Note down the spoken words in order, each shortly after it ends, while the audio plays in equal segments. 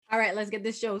All right, let's get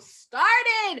this show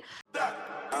started.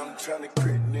 I'm trying to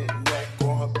crit neck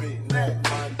on her big neck.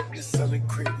 Mine is selling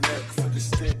crit neck for the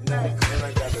stick neck. And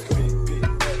I got a big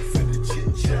neck for the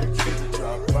chit chat. For the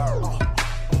drop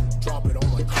out. Drop it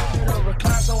on my car.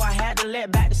 Recline, so I had to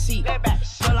let back the seat.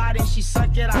 Pull out and she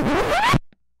suck it out.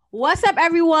 What's up,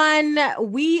 everyone?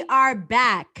 We are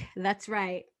back. That's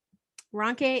right.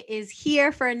 Ronke is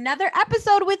here for another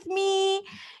episode with me.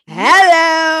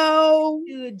 Hello.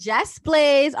 Just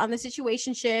plays on the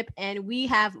situationship, and we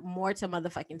have more to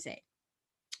motherfucking say.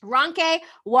 Ronke,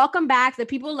 welcome back. The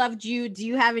people loved you. Do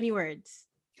you have any words?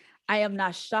 I am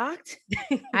not shocked.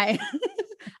 I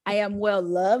am well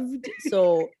loved.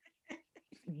 So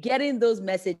getting those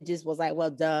messages was like,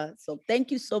 well, duh. So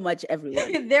thank you so much,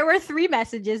 everyone. There were 3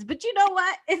 messages, but you know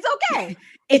what? It's okay.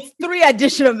 It's 3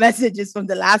 additional messages from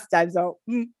the last time. So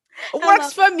it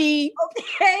works for me.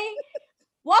 Okay.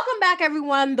 Welcome back,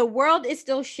 everyone. The world is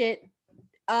still shit.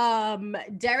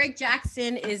 Derek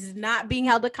Jackson is not being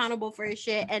held accountable for his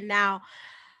shit. And now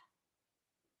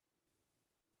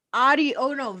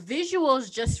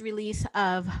visuals just released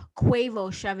of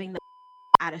Quavo shoving the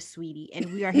out of Saweetie.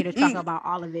 And we are here to talk about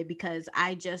all of it because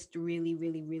I just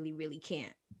really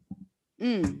can't.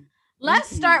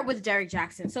 Let's start with Derek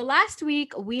Jackson. So last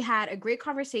week we had a great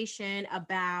conversation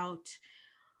about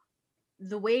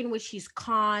the way in which he's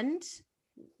conned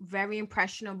very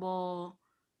impressionable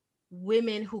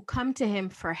women who come to him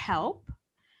for help.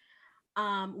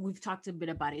 We've talked a bit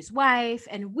about his wife,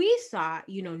 and we thought,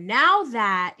 now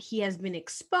that he has been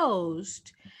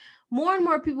exposed, more and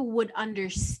more people would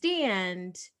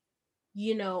understand,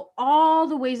 all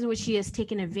the ways in which he has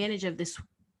taken advantage of this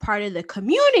part of the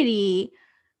community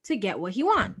to get what he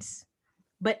wants.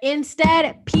 But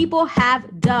instead, people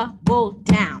have doubled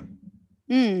down.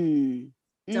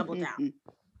 Double down.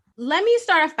 Let me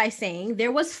start off by saying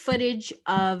there was footage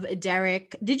of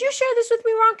Derek. Did you share this with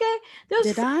me, Ronke? There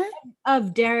was footage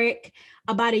of Derek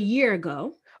about a year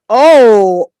ago.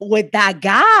 Oh, with that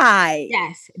guy.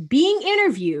 Yes, being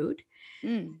interviewed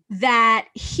that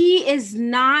he is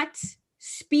not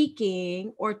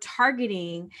speaking or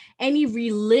targeting any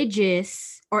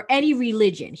religious or any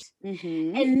religion.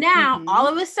 And now all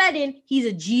of a sudden he's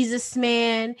a Jesus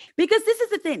man. Because this is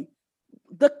the thing.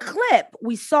 The clip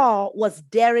we saw was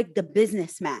Derek, the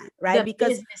businessman, right?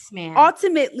 Because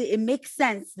ultimately it makes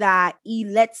sense that he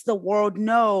lets the world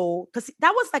know, because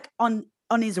that was like on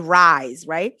his rise,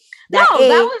 right? Wasn't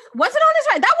on his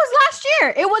rise. That was last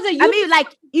year. It was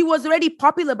he was already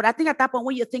popular, but I think at that point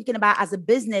when you're thinking about as a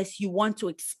business, you want to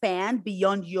expand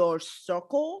beyond your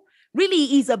circle. Really,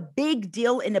 he's a big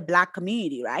deal in the Black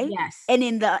community, right? Yes. And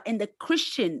in the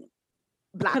Christian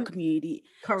Black community.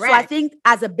 Correct. So I think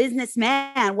as a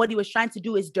businessman, what he was trying to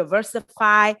do is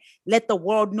diversify, let the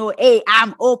world know, hey,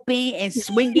 I'm open and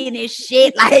swinging his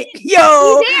shit. Like,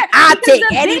 yo, I'll take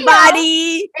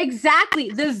anybody.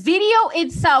 Exactly. The video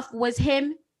itself was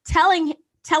him telling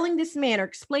this man or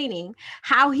explaining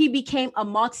how he became a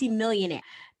multi-millionaire.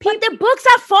 But the books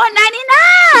are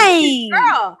 $4.99.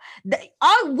 Girl,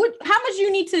 how much do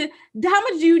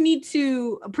you need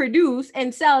to produce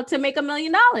and sell to make $1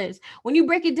 million? When you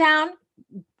break it down,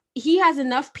 he has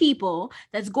enough people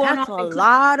that's going off a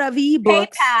lot of ebooks,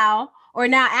 PayPal, or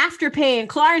now Afterpay and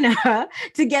Klarna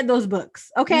to get those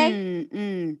books. Okay.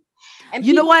 And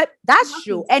you know what? That's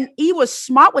true. And he was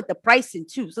smart with the pricing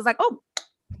too. So it's like,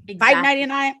 exactly.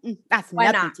 $5.99. That's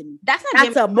nothing to me.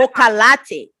 That's a mocha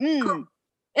latte.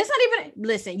 It's not even,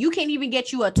 listen, you can't even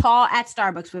get you a tall at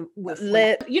Starbucks with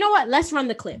you know what? Let's run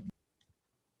the clip.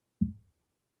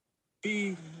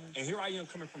 And here I am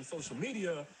coming from social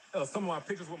media. Some of my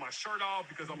pictures with my shirt off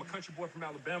because I'm a country boy from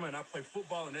Alabama and I play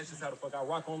football and that's just how the fuck I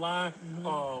rock online.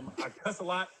 I cuss a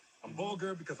lot. I'm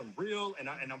vulgar because I'm real and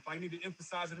if I need to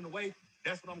emphasize it in a way,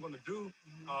 that's what I'm going to do.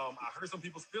 I hurt some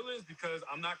people's feelings because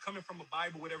I'm not coming from a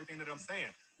Bible with everything that I'm saying.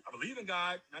 I believe in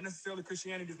God, not necessarily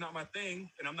Christianity is not my thing,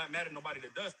 and I'm not mad at nobody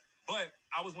that does, but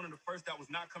I was one of the first that was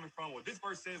not coming from, well, this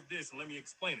verse says this, and let me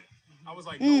explain it. I was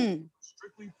like, no,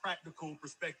 strictly practical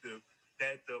perspective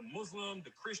that the Muslim,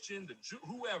 the Christian, the Jew,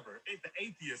 whoever, the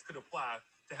atheist could apply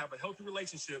to have a healthy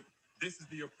relationship. This is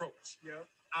the approach. Yeah,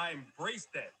 I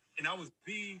embraced that, and I was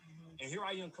and here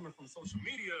I am coming from social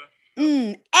media.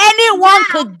 Anyone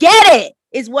could get it,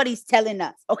 is what he's telling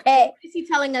us. Okay. What is he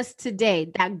telling us today?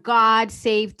 That God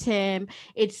saved him.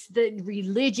 It's the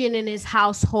religion in his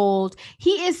household.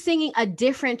 He is singing a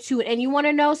different tune. And you want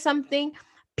to know something?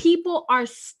 People are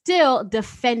still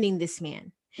defending this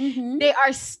man. They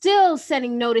are still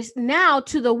sending notice now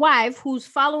to the wife whose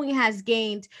following has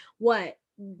gained what?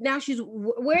 Now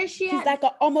where is she at? She's like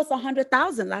almost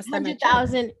 100,000 last time.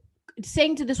 100,000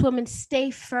 saying to this woman,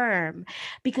 stay firm,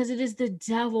 because it is the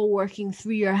devil working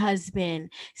through your husband.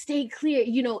 Stay clear.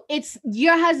 It's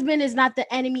your husband is not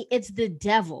the enemy, it's the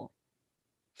devil.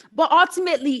 But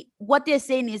ultimately, what they're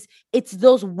saying is it's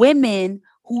those women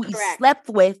who he slept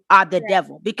with are the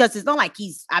devil, because it's not like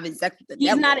he's having sex with the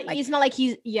devil. He's not like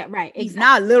he's right. He's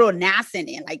not a little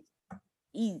nasty and like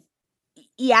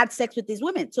he had sex with these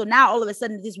women. So now all of a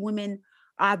sudden these women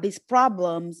have these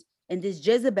problems and this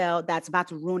Jezebel that's about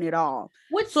to ruin it all.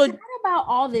 What's sad about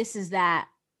all this is that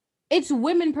it's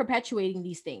women perpetuating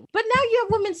these things. But now you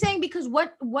have women saying, because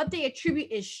what they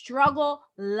attribute is struggle,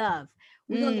 love.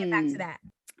 We're going to get back to that.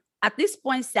 At this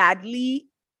point, sadly,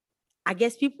 I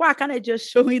guess people are kind of just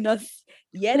showing us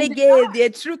yet again their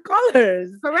true colors.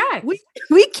 Correct.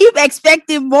 We keep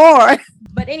expecting more.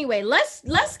 But anyway, let's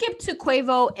skip to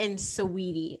Quavo and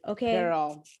Saweetie, okay?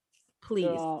 Girl.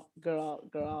 Please.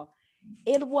 Girl.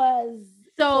 It was...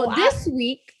 So this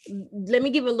week, let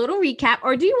me give a little recap.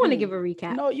 Or do you want to give a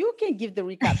recap? No, you can give the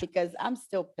recap because I'm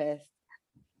still pissed.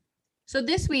 So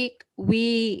this week,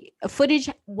 footage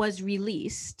was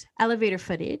released, elevator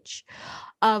footage,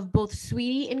 of both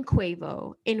Saweetie and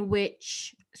Quavo, in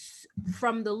which,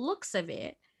 from the looks of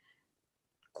it,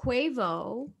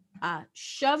 Quavo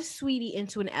shoved Saweetie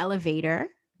into an elevator.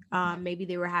 Maybe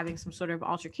they were having some sort of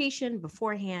altercation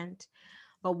beforehand.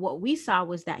 But what we saw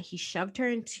was that he shoved her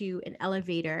into an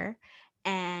elevator,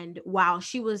 and while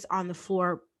she was on the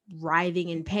floor writhing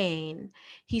in pain,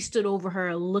 he stood over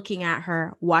her, looking at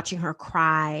her, watching her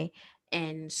cry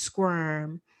and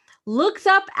squirm, looked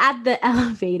up at the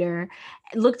elevator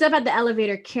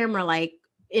camera, like,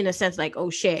 in a sense, like, oh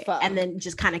shit. Fuck. And then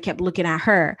just kind of kept looking at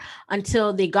her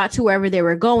until they got to wherever they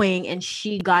were going, and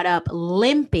she got up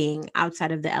limping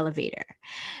outside of the elevator.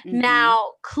 Mm-hmm.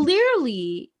 Now,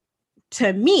 clearly,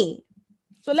 to me.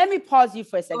 So let me pause you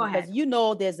for a second,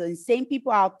 because there's insane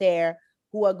people out there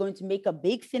who are going to make a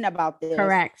big thing about this.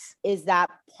 Correct. Is that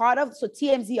so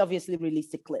TMZ obviously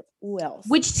released a clip. Who else?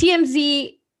 Which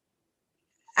TMZ?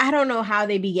 I don't know how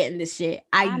they be getting this shit.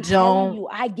 I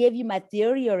gave you my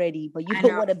theory already, but you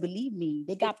don't want to believe me.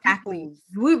 They got people.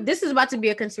 This is about to be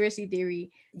a conspiracy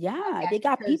theory. Yeah, they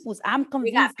got people. I'm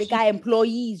convinced they got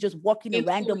employees just walking in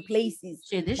random places.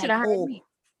 Shit, this should have hurt me.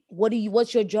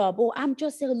 What's your job? Oh, I'm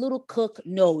just a little cook.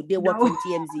 No, they work in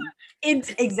TMZ.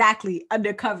 It's exactly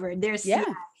undercover.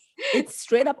 It's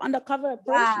straight up undercover.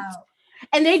 Wow.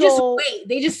 And they just wait.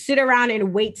 They just sit around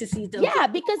and wait to see them. Yeah,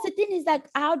 because the thing is, like,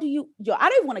 how do you? I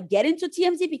don't want to get into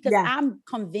TMZ because I'm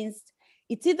convinced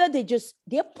it's either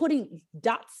they're putting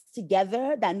dots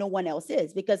together that no one else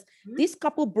is, because this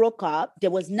couple broke up.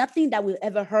 There was nothing that we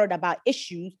ever heard about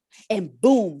issues, and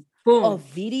boom. A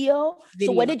video.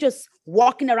 So were they just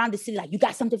walking around the city like, you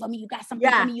got something for me? You got something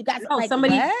for me? You got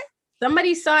something? Like,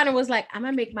 somebody saw it and was like, I'm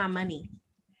gonna make my money.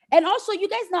 And also, you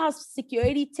guys know how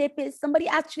security tip is. Somebody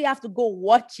actually have to go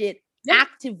watch it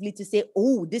actively to say,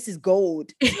 oh, this is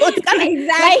gold. So it's kind of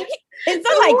like, it's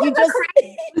not like you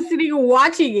just sitting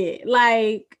watching it.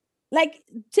 Like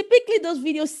typically those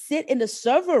videos sit in the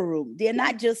server room. They're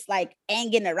not just like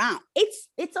hanging around.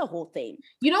 It's a whole thing.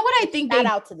 You know what I think? Shout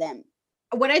out to them.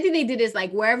 What I think they did is,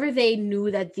 like, wherever they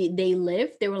knew that they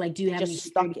lived, they were like, do you have any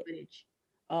security footage?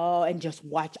 Oh, and just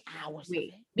watch hours.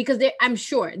 Wait, because I'm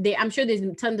sure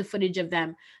there's tons of footage of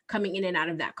them coming in and out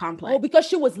of that complex. Oh, because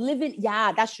she was living.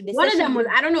 Yeah, that's true. One of them was,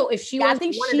 I don't know if she was. I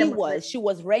think she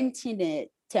was renting it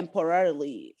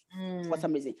temporarily for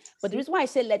some reason. But the reason why I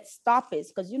said let's stop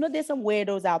is because there's some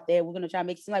weirdos out there. We're gonna try to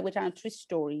make it seem like we're trying to twist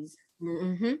stories.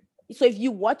 Mm-hmm. So if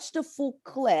you watch the full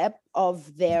clip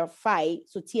of their fight,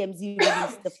 so TMZ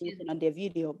released the full thing on their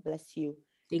video, bless you.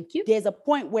 Thank you. There's a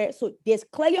point where, so there's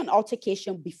clearly an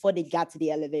altercation before they got to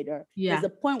the elevator. Yeah. There's a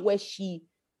point where she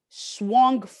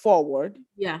swung forward.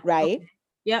 Yeah. Right? Okay.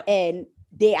 Yep. And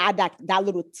they had that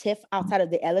little tiff outside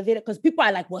of the elevator because people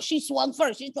are like, well, she swung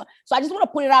first. So I just want to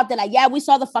put it out there like, yeah, we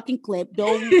saw the fucking clip.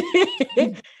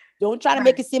 Don't try to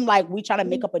make it seem like we try to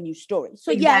make up a new story.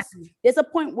 So yes, there's a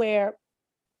point where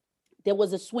there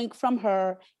was a swing from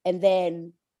her, and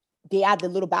then they had the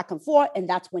little back and forth, and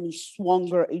that's when he swung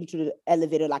her into the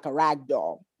elevator like a rag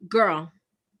doll. Girl.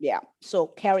 Yeah. So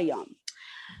carry on.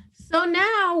 So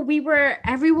now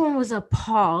everyone was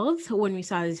appalled when we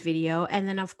saw this video. And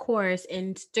then, of course,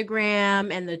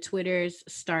 Instagram and the Twitters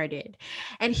started.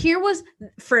 And here was,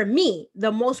 for me,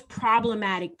 the most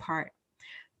problematic part.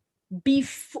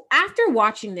 After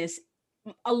watching this,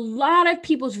 a lot of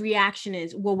people's reaction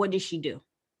is, well, what did she do?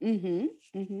 Mm-hmm.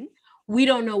 Mm-hmm. We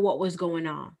don't know what was going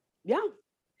on. Yeah.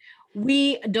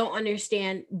 We don't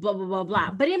understand, blah, blah, blah,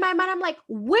 blah. But in my mind, I'm like,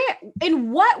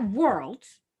 in what world,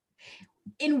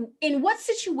 in what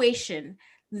situation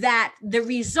that the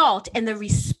result and the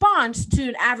response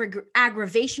to an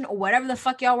aggravation or whatever the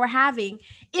fuck y'all were having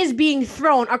is being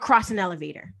thrown across an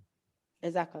elevator.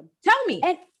 Exactly. Tell me.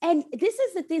 And this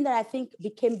is the thing that I think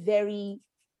became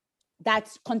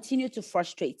that's continued to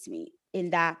frustrate me,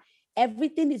 in that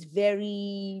everything is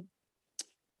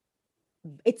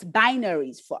it's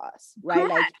binaries for us, right?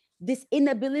 Correct. Like this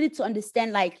inability to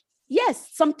understand, like, yes,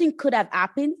 something could have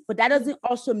happened, but that doesn't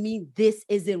also mean this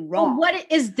isn't wrong. Well,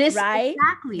 what is this right?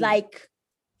 exactly? Like,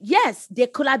 yes, there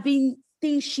could have been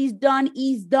things she's done,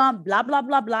 he's done, blah, blah,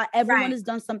 blah, blah. Everyone has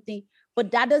done something, but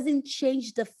that doesn't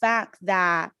change the fact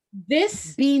that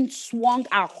this being swung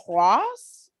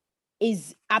across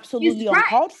is absolutely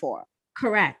uncalled for.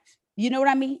 Correct. You know what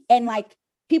I mean? And like,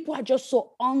 people are just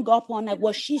so hung up on like,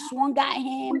 well, she swung at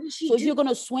him. So if you're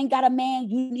gonna swing at a man,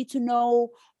 you need to know.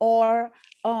 Or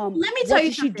let me tell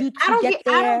you something. I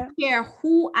don't care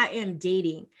who I am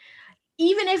dating.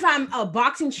 Even if I'm a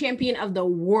boxing champion of the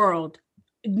world,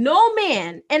 no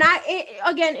man. And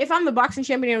again, if I'm the boxing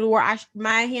champion of the world,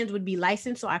 my hands would be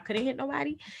licensed, so I couldn't hit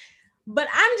nobody. But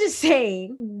I'm just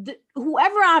saying,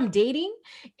 whoever I'm dating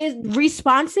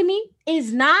responds to me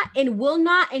is not and will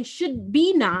not and should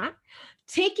be not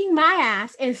taking my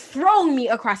ass and throwing me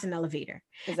across an elevator.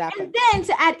 Exactly. And then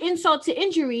to add insult to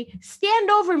injury,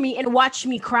 stand over me and watch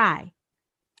me cry.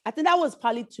 I think that was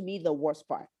probably, to me, the worst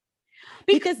part.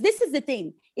 Because this is the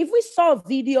thing. If we saw a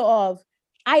video of,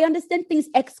 I understand things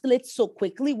escalate so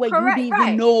quickly where you didn't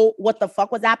even know what the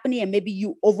fuck was happening and maybe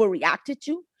you overreacted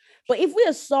to. But if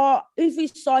we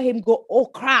saw him go, oh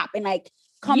crap, and like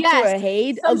come to a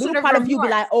head, a little part of you be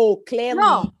like, oh,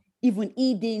 clearly, even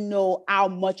he didn't know how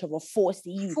much of a force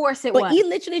he used. But he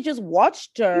literally just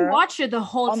watched her. He watched her the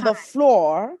whole time. On the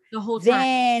floor. The whole time.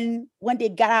 Then when they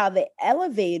got out of the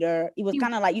elevator, it was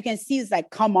kind of like, you can see it's like,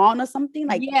 come on or something.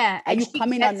 Like, are you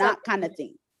coming or not kind of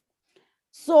thing.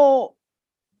 So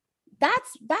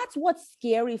that's what's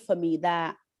scary for me,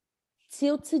 that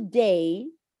till today,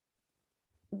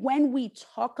 when we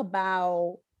talk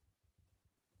about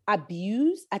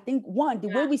abuse, I think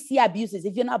the way we see abuse is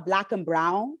if you're not black and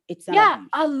brown, it's not abuse.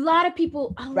 A lot of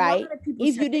people,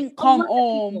 if you didn't come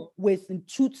home with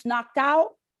tooth knocked out,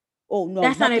 oh no,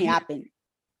 nothing happened.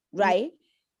 Right?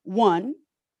 1,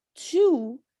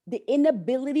 2, the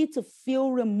inability to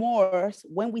feel remorse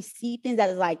when we see things that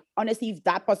is like, honestly, if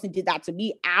that person did that to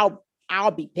me,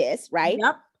 I'll be pissed, right?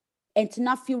 Yep. And to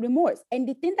not feel remorse. And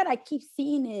the thing that I keep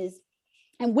seeing is,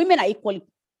 and women are equally,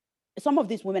 some of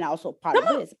these women are also part of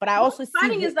this, but I also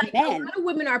see is like men. A lot of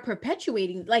women are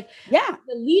perpetuating, like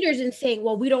the leaders, and saying,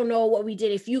 well, we don't know what we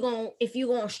did. If you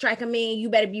gonna strike a man, you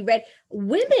better be ready.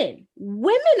 Women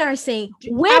are saying,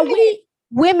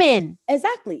 women.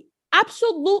 Exactly.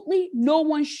 Absolutely. No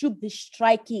one should be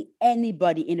striking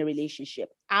anybody in a relationship.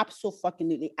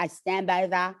 Absolutely. I stand by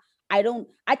that. I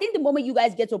think the moment you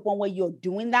guys get to a point where you're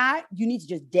doing that, you need to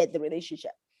just dead the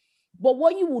relationship. But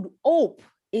what you would hope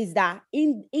is that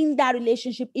in that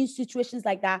relationship, in situations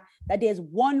like that there's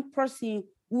one person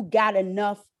who got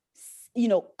enough,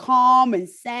 calm and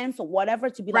sense or whatever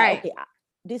to be like, okay,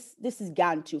 this has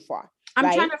gone too far.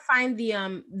 I'm trying to find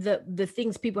the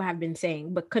things people have been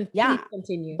saying, but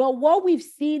continue. But what we've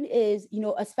seen is,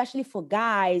 especially for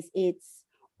guys, it's,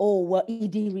 oh, well, he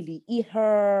didn't really eat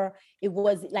her. It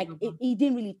was like, he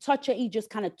didn't really touch her. He just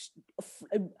kind of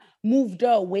moved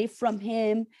her away from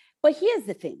him. But here's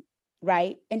the thing,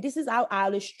 right? And this is how I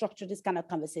always structure this kind of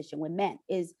conversation with men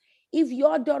is, if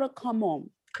your daughter come home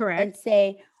and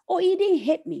say, oh, he didn't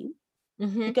hit me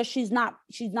because she's not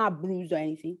bruised or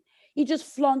anything. He just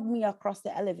flung me across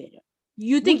the elevator.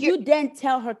 You then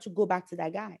tell her to go back to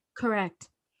that guy? Correct.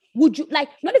 Would you, like,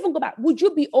 not even go back? Would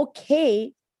you be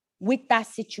okay with that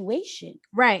situation?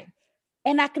 Right.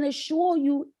 And I can assure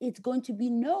you it's going to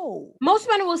be no. Most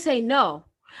men will say no.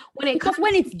 When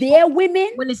it's their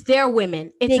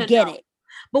women, they get it.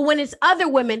 But when it's other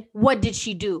women, what did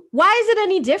she do? Why is it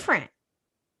any different?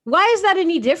 Why is that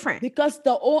any different? Because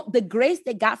the grace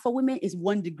they got for women is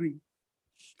 1 degree.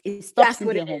 It stops in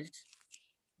their home.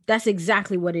 That's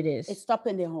exactly what it is. It stopped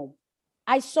in their home.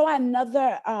 I saw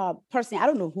another person. I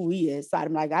don't know who he is. So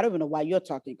I'm like, I don't even know why you're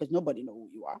talking, because nobody knows who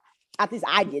you are. At least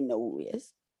I didn't know who he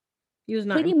is. He was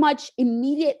not pretty much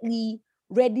immediately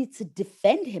ready to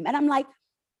defend him. And I'm like,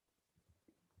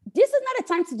 this is not a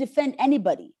time to defend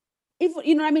anybody. If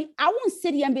you know what I mean, I won't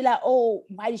sit here and be like, oh,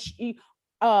 why did she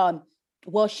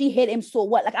well, she hit him, so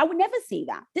what? Like, I would never say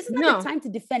that. This is not the time to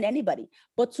defend anybody.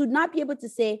 But to not be able to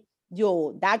say,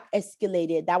 yo, that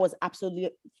escalated, that was absolutely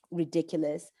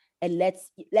ridiculous, and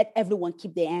let everyone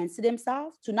keep their hands to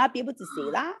themselves, to not be able to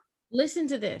say that. Listen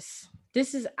to this.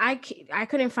 This is, I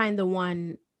couldn't find the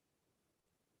one.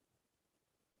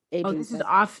 Oh, this is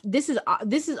off. This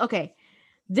is okay.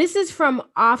 This is from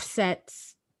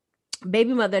Offset's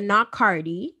baby mother, not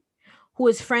Cardi, who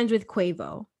is friends with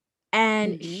Quavo.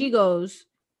 And she goes,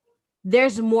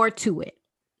 there's more to it.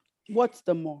 What's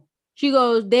the more? She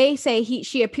goes, they say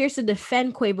she appears to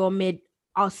defend Quavo amid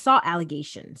assault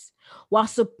allegations,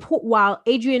 while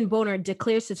Adrian Boner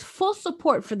declares his full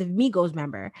support for the Migos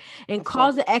member and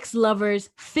calls the ex-lover's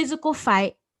physical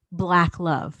fight black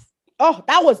love. Oh,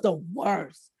 that was the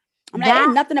worst. I'm like,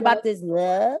 ain't nothing about this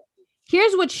love.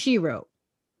 Here's what she wrote.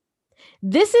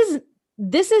 This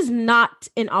is not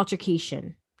an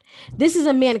altercation. This is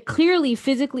a man clearly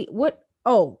physically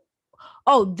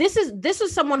this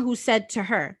is someone who said to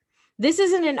her, this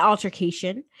isn't an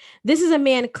altercation. This is a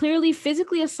man clearly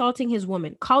physically assaulting his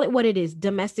woman. Call it what it is.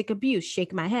 Domestic abuse.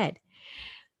 Shake my head.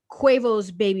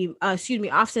 Offset's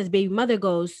baby mother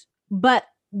goes, but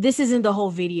this isn't the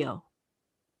whole video.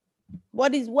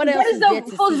 What else is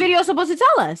the full video supposed to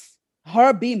tell us?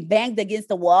 Her being banged against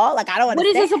the wall? Like, I don't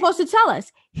understand. What is it supposed to tell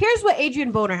us? Here's what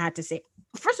Adrian Boner had to say.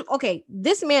 First of all, okay,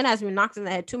 this man has been knocked in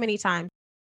the head too many times.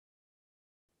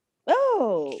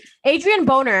 Oh. Adrian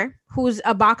Boner, who's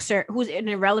a boxer, who's an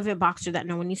irrelevant boxer that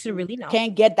no one needs to really know.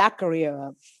 Can't get that career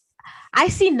up. I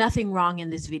see nothing wrong in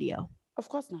this video. Of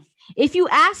course not. If you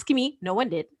ask me, no one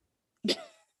did.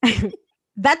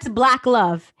 That's black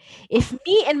love. If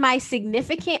me and my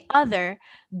significant other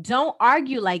don't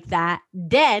argue like that,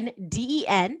 then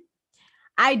DEN,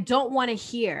 I don't want to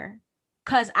hear,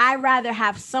 because I rather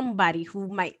have somebody who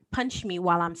might punch me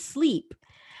while I'm asleep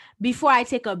before I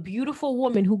take a beautiful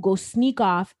woman who goes sneak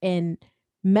off and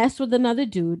mess with another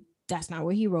dude. That's not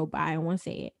what he wrote, but I don't want to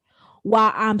say it.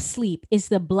 While I'm asleep. It's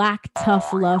the black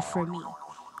tough love for me.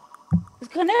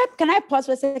 Can I pause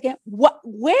for a second?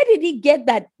 Where did he get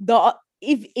that?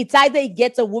 If it's either he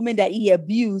gets a woman that he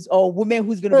abused or a woman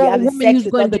who's going to be having sex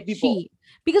with other people. Cheat.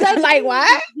 Because I'm like,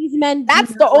 what? These men.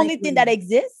 That's the only thing that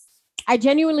exists. I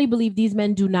genuinely believe these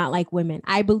men do not like women.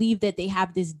 I believe that they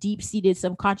have this deep-seated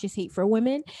subconscious hate for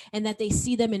women, and that they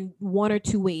see them in one or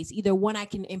two ways. Either one, I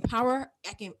can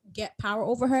get power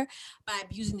over her by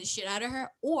abusing the shit out of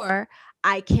her, or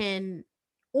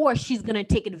she's going to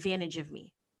take advantage of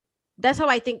me. That's how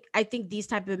I think these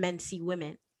type of men see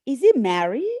women. Is he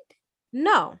married?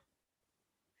 No,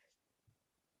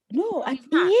 he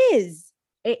is.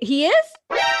 He is?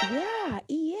 Yeah,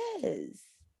 he is.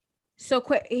 So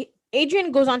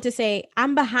Adrian goes on to say,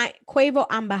 I'm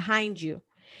behind you.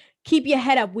 Keep your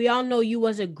head up. We all know you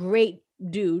was a great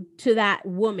dude to that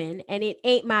woman, and it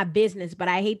ain't my business, but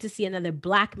I hate to see another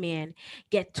black man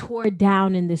get torn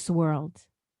down in this world.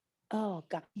 Oh,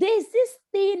 God. There's this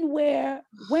thing where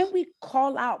when we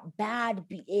call out bad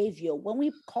behavior, when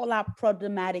we call out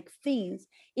problematic things,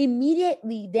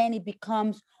 immediately then it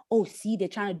becomes, oh, see, they're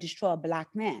trying to destroy a black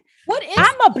man.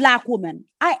 I'm a black woman.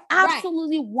 I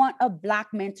absolutely want a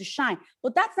black man to shine,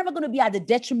 but that's never going to be at the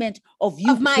detriment of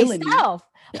you, of myself.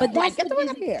 But that's what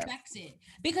is expected.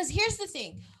 Because here's the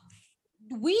thing.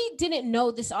 We didn't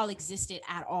know this all existed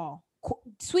at all.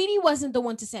 Sweetie wasn't the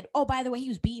one to say, oh, by the way, he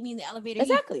was beating me in the elevator.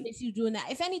 Exactly. He was doing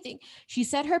that. If anything, she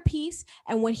said her piece.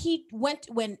 And when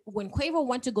Quavo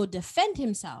went to go defend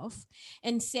himself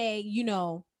and say, you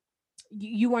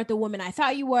weren't the woman I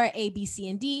thought you were, A, B, C,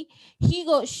 and D,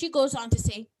 she goes on to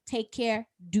say, take care,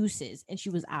 deuces. And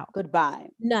she was out. Goodbye.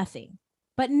 Nothing.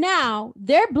 But now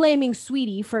they're blaming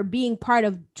Sweetie for being part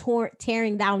of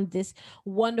tearing down this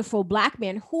wonderful black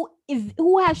man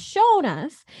who has shown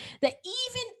us that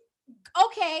even,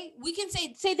 okay, we can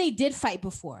say they did fight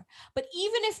before, but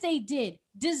even if they did,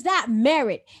 does that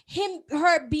merit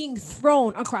her being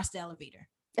thrown across the elevator?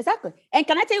 Exactly. And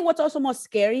can I tell you what's also more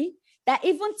scary? That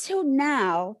even till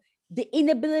now, the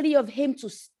inability of him to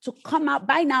come out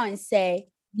by now and say,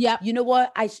 yeah, you know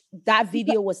what? That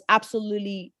video was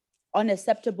absolutely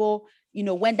unacceptable.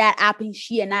 When that happened,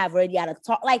 she and I have already had a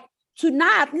talk. Like, to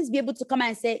not at least be able to come out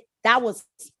and say that was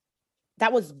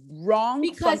wrong,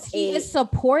 because he is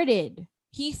supported.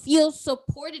 He feels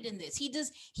supported in this.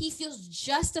 He feels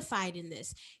justified in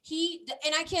this.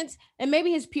 And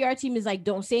maybe his PR team is like,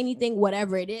 don't say anything,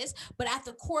 whatever it is. But at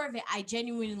the core of it, I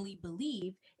genuinely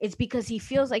believe it's because he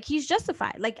feels like he's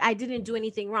justified. Like, I didn't do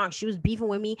anything wrong. She was beefing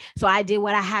with me, so I did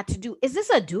what I had to do. Is this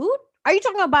a dude? Are you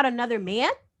talking about another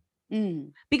man?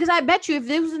 Because I bet you if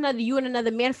there was you and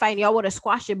another man fighting, y'all would have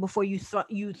squashed it before you threw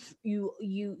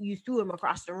him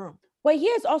across the room. But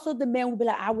here's also the man will be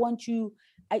like,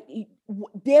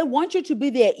 they want you to be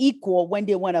their equal when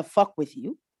they want to fuck with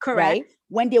you. Correct. Right?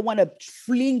 When they want to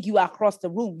fling you across the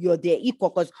room, you're their equal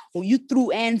because you threw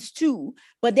ends too.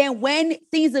 But then when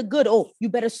things are good, you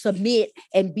better submit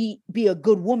and be a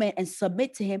good woman and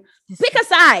submit to him. Pick a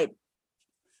side.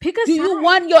 Pick a Do side. you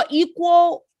want your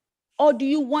equal, or do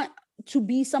you want to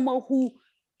be someone who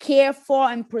care for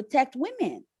and protect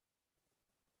women?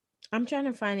 I'm trying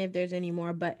to find if there's any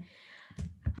more, but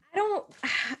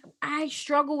I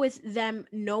struggle with them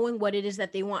knowing what it is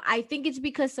that they want. I think it's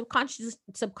because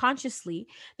subconsciously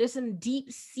there's some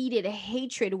deep-seated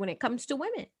hatred when it comes to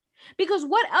women. Because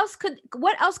what else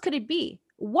could it be?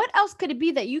 What else could it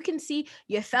be that you can see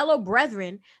your fellow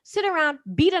brethren sit around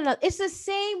beat another? It's the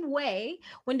same way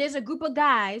when there's a group of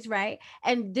guys, right?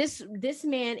 And this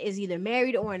man is either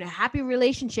married or in a happy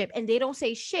relationship, and they don't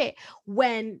say shit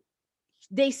when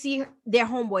they see their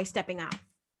homeboy stepping out.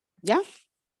 Yeah.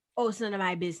 Oh, it's none of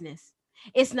my business.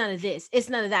 It's none of this. It's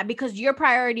none of that, because your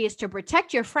priority is to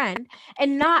protect your friend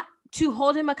and not to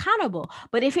hold him accountable.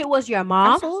 But if it was your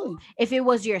mom, absolutely, if it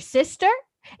was your sister,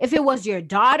 if it was your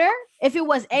daughter, if it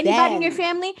was anybody in your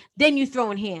family, then you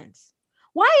throwing hands.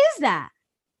 Why is that?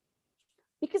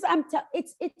 Because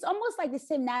it's almost like the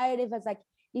same narrative as like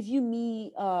if you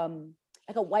meet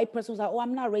like a white person who's like, oh,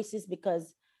 I'm not racist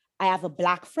because I have a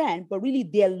black friend, but really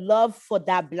their love for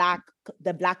the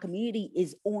black community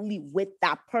is only with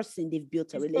that person. They've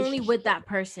built a relationship. Only with that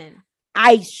person.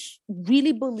 I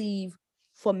really believe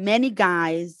for many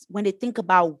guys, when they think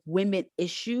about women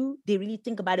issue, they really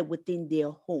think about it within their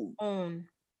home.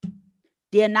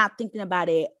 They're not thinking about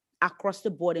it across the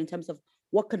board in terms of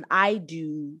what can I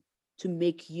do to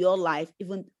make your life,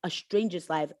 even a stranger's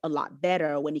life, a lot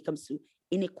better when it comes to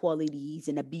inequalities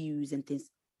and abuse and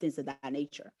things of that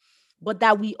nature. But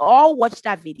that we all watch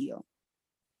that video.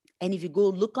 And if you go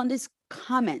look on this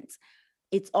comments,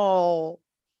 it's all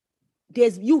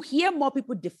you hear more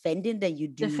people defending than you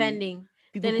do defending.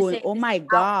 People going, oh my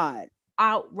God.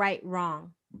 Outright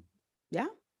wrong. Yeah.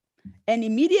 And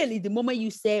immediately the moment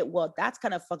you say, well, that's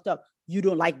kind of fucked up. You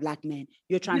don't like black men.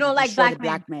 You're trying to destroy the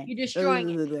black man. You're destroying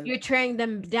it. You're tearing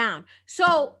them down.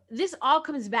 So this all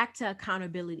comes back to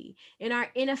accountability and our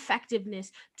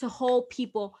ineffectiveness to hold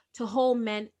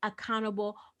men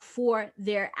accountable for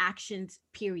their actions,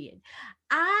 period.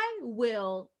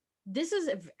 This is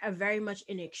a very much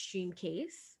an extreme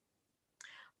case,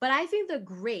 but I think the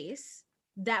grace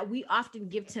that we often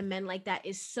give to men like that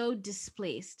is so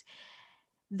displaced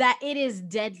that it is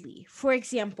deadly. For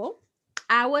example,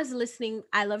 I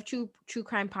love true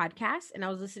crime podcasts, and I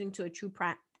was listening to a true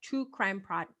crime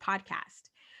podcast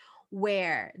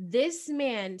where this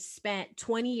man spent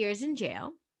 20 years in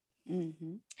jail.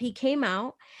 Mm-hmm. He came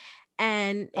out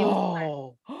and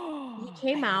the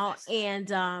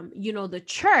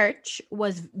church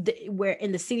was where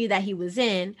in the city that he was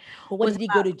in. But what did he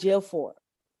go to jail for?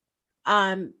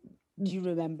 Do you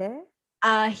remember?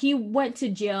 He went to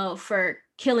jail for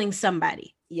killing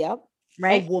somebody. Yep.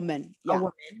 Right? A woman. Yeah. A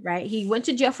woman, right? He went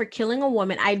to jail for killing a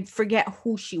woman. I forget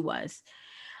who she was.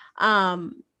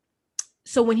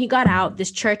 So when he got out,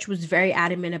 this church was very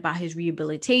adamant about his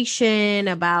rehabilitation,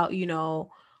 about,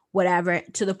 whatever,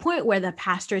 to the point where the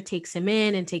pastor takes him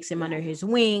in and takes him under his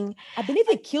wing. I believe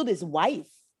he killed his wife.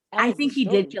 I think he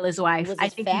did kill his wife. It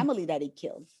was his family that he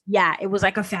killed. Yeah, it was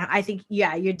like a family. I think,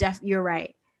 yeah, you're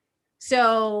right.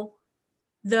 So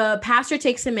the pastor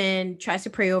takes him in, tries to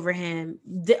pray over him.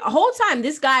 The whole time,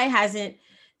 this guy hasn't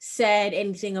said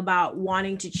anything about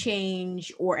wanting to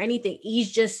change or anything.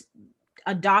 He's just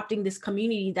adopting this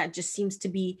community that just seems to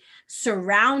be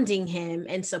surrounding him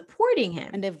and supporting him.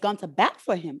 And they've gone to bat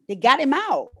for him. They got him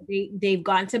out. They've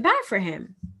gone to bat for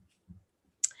him.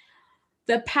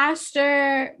 The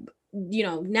pastor,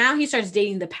 now he starts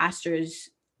dating the pastor's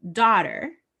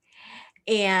daughter,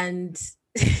 and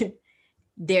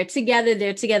they're together.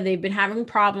 They've been having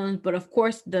problems, but of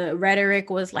course the rhetoric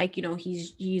was like,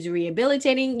 he's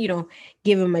rehabilitating,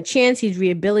 give him a chance. He's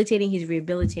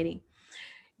rehabilitating.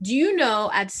 Do you know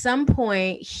at some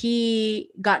point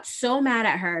he got so mad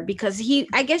at her because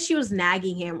I guess she was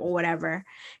nagging him or whatever.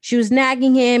 She was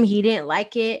nagging him. He didn't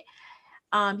like it.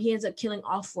 He ends up killing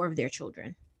all 4 of their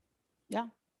children. Yeah.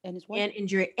 And his wife. And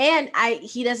injury. And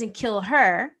he doesn't kill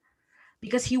her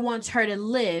because he wants her to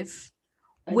live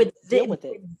to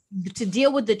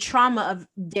deal with the trauma of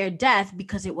their death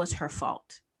because it was her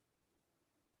fault.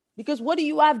 Because what do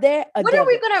you have there? When are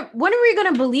we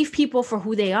gonna believe people for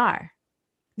who they are?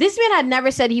 This man had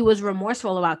never said he was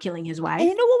remorseful about killing his wife. And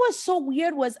you know what was so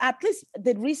weird was, at least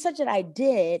the research that I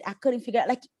did, I couldn't figure out,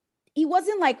 like, he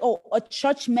wasn't like a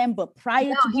church member prior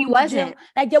to he wasn't.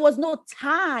 Like there was no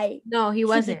tie. No, he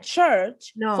wasn't. To the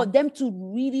church for them to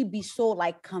really be so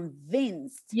like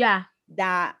convinced. Yeah.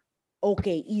 That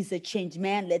okay, he's a changed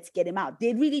man. Let's get him out.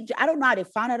 They really, I don't know how they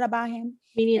found out about him.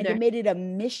 Me neither. And they made it a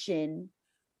mission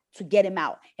to get him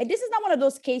out. And this is not one of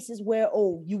those cases where,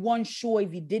 you weren't sure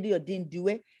if he did it or didn't do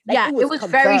it. Like, it was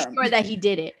very sure that he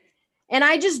did it. And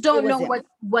I just don't know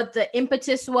what the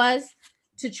impetus was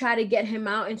to try to get him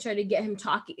out and try to get him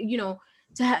talking,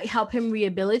 to help him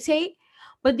rehabilitate.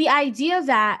 But the idea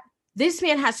that this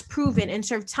man has proven and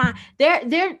served time.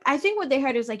 I think what they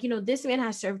heard is like, this man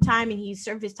has served time and he's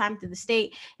served his time to the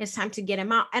state. It's time to get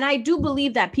him out. And I do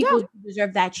believe that people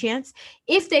deserve that chance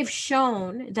if they've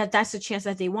shown that that's the chance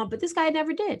that they want. But this guy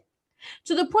never did.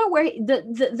 To the point where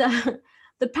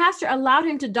the pastor allowed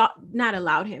him to not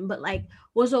allowed him, but like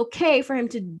was okay for him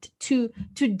to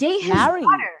date his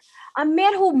daughter, a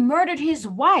man who murdered his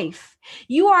wife.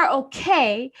 You are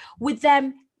okay with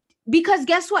them because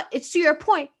guess what? It's to your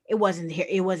point. It wasn't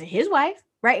his wife,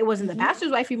 right? It wasn't the pastor's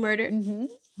wife he murdered,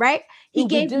 right? He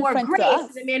gave more grace to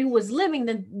the man who was living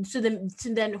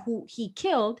than who he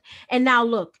killed. And now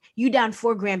look, you down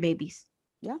 4 grandbabies.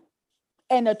 Yeah.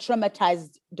 And a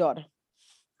traumatized daughter.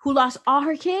 Who lost all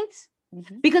her kids?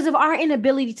 Because of our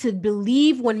inability to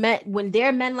believe when there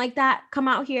are men like that come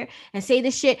out here and say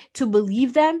this shit, to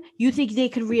believe them, you think they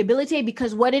could rehabilitate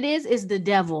because what it is the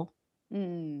devil.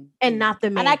 And not the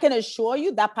man. And I can assure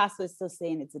you that pastor is still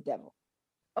saying it's the devil.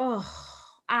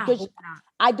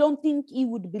 I don't think he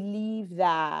would believe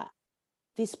that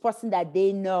this person that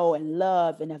they know and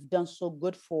love and have done so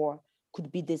good for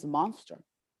could be this monster.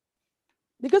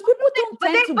 Because people don't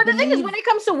tend to But the thing is, when it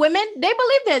comes to women, they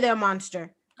believe they're a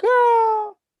monster.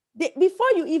 Girl, before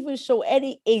you even show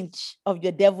any inch of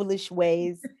your devilish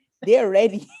ways, they're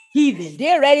ready. Heathen.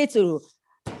 They're ready to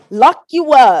lock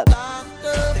you up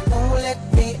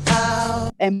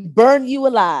and burn you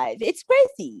alive. It's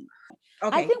crazy.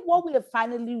 Okay. I think what we are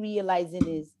finally realizing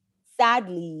is,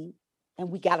 sadly, and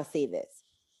we gotta say this,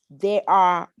 there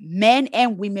are men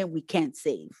and women we can't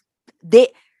save.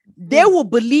 They will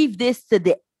believe this to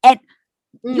the end.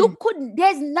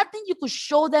 There's nothing you could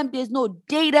show them. There's no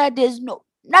data. There's no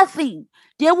nothing.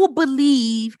 They will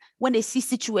believe when they see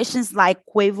situations like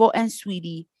Quavo and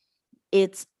Saweetie.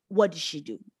 It's, what did she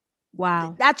do?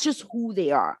 Wow. That's just who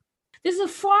they are. There's a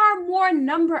far more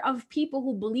number of people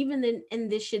who believe in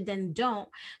this shit than don't.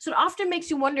 So it often makes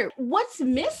you wonder, what's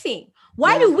missing?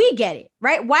 Why do we get it,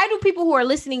 right? Why do people who are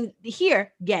listening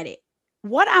here get it?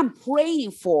 What I'm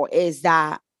praying for is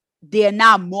that they're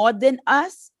not more than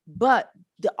us, but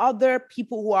the other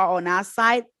people who are on our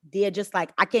side, they're just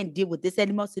like, I can't deal with this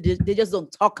anymore. So they just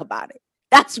don't talk about it.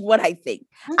 That's what I think.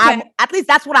 Okay. At least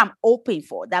that's what I'm hoping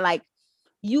for. That like,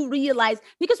 you realize,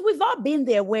 because we've all been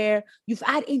there where you've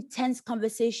had intense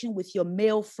conversation with your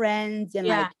male friends and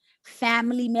like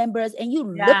family members, and you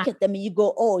look at them and you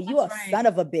go, oh, you're a son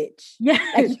of a bitch. Yeah.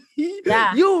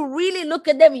 Like, you really look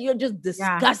at them and you're just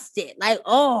disgusted. Like,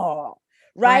 oh,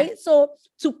 right? So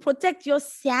to protect your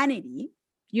sanity,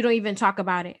 you don't even talk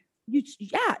about it.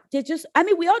 They just, I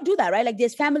mean, we all do that, right? Like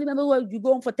there's family members where you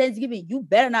go home for Thanksgiving, you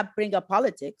better not bring up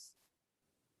politics.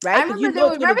 Right? I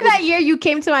remember that year you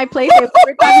came to my place and we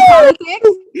were talking politics.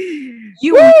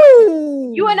 You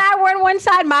and I were on one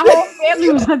side. My whole family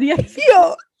was on the other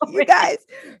side. You guys,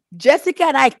 Jessica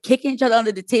and I kicking each other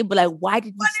under the table. Like, why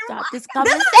did we start this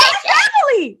conversation? This is my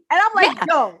family. And I'm like,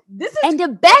 no, this is. And the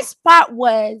best part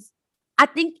was, I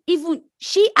think even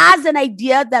she has an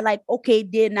idea that like, okay,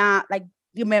 they're not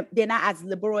as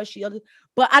liberal as she is.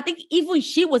 But I think even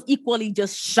she was equally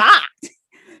just shocked.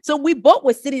 So we both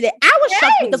were sitting there. I was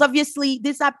shocked because obviously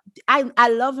I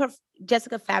love her,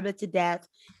 Jessica Fabulous, to death.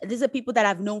 And these are people that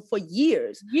I've known for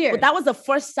years. But that was the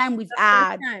first time we've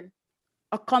had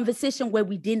a conversation where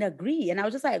we didn't agree. And I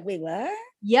was just like, wait, what?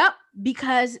 Yep.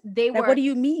 Because they were. What do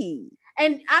you mean?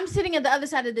 And I'm sitting at the other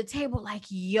side of the table like,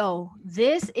 yo,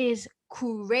 this is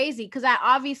crazy. Because I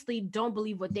obviously don't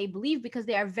believe what they believe, because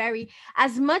they are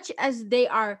as much as they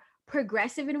are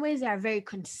progressive in ways, they are very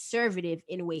conservative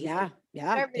in ways. Yeah.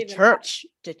 The church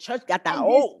got that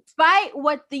old. Despite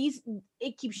what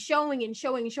it keeps showing and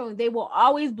showing and showing, they will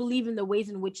always believe in the ways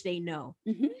in which they know.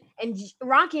 And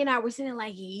Ronke and I were sitting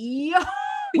like, yo,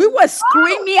 we were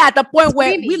screaming at the point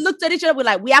where we looked at each other. We're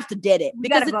like, we have to dead it,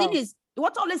 because the thing is,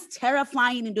 what's always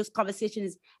terrifying in those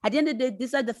conversations is, at the end of the day,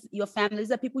 these are your family,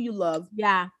 these are people you love.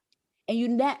 Yeah,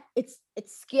 and it's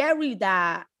scary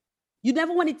that you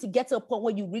never want it to get to a point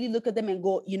where you really look at them and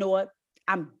go, you know what?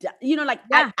 I'm done.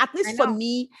 At least for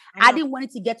me, I didn't want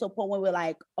it to get to a point where we're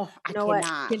like, oh, I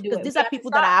cannot. Because these are people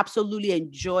that I absolutely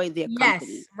enjoy their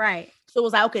company. Yes, right. So it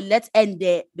was like, okay, let's end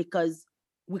it, because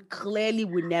we clearly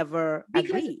would never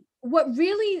agree. What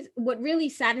really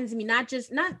saddens me, not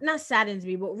saddens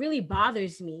me, but really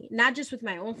bothers me, not just with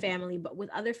my own family, but with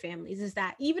other families, is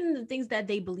that even the things that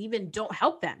they believe in don't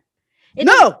help them. It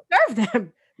doesn't serve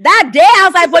them. That day, I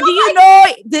was like, but do you know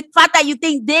the fact that you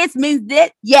think this means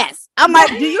this? Yes. I'm like,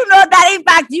 do you know that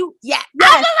impacts you? Yeah.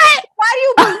 Yes. Like, why do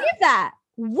you believe that?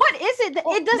 What is it that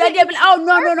it doesn't? Like, oh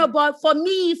no. But for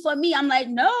me, I'm like,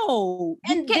 no,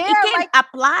 and it can't like,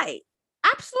 apply.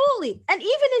 Absolutely. And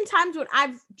even in times when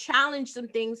I've challenged some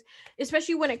things,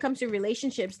 especially when it comes to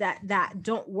relationships that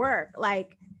don't work,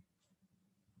 like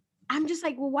I'm just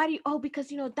like, well, why do you? Oh,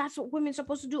 because that's what women's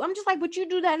supposed to do. I'm just like, but you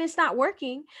do that and it's not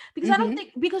working because I don't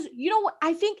think, because you know what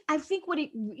I think what it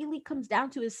really comes down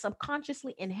to is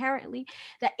subconsciously, inherently,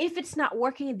 that if it's not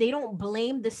working, they don't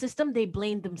blame the system, they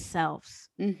blame themselves.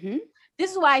 This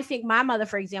is why I think my mother,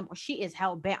 for example, she is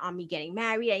hell bent on me getting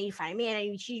married. I need to find a man.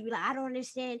 And she'd be like, I don't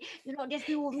understand. There's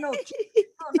people they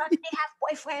have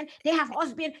boyfriend, they have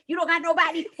husband. You don't got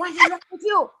nobody. What's wrong with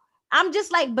you? I'm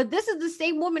just like, but this is the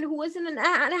same woman who was in a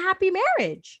happy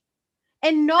marriage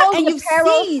and knows and the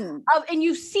perils of, and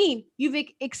you've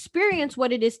experienced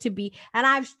what it is to be. And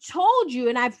I've told you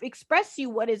and I've expressed to you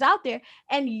what is out there,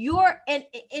 and and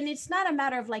it's not a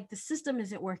matter of like the system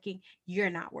isn't working. You're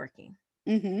not working.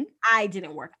 I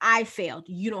didn't work. I failed.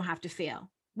 You don't have to fail.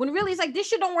 When really it's like this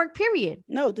shit don't work, period.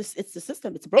 No, it's the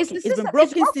system. It's broken. It's been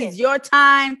broken since your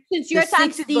time. Since your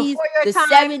time, 60s, the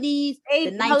 70s,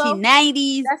 the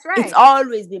 1990s. That's right. It's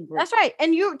always been broken. That's right.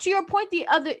 And to your point,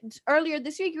 earlier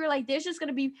this week, you were like, there's just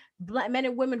gonna be men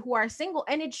and women who are single.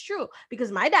 And it's true,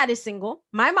 because my dad is single,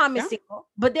 my mom is single,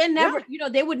 but they're never,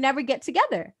 they would never get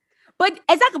together. But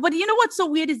exactly, but you know what's so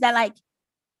weird is that like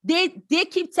they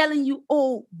keep telling you,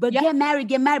 oh, but get married.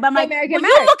 But I'm like, you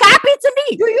look happy to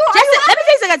me. Do you? Let me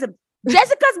say something.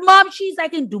 Jessica's mom, she's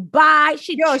like in Dubai.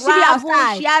 She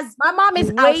travels. She has my mom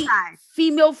is great outside.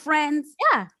 Female friends.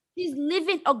 Yeah, she's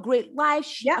living a great life.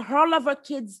 All of her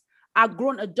kids are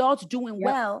grown adults doing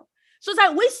well. So it's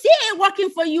like, we see it working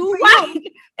for you, right?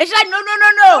 And she's like, no.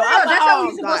 That's what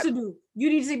you're supposed to do. You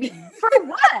need to be for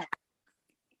what?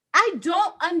 I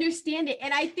don't understand it,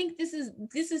 and I think this is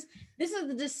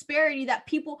the disparity that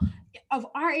people of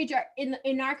our age are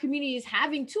in our community is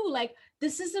having too. Like, the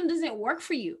system doesn't work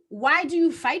for you. Why do you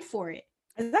fight for it?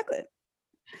 Exactly.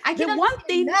 I can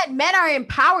understand that men are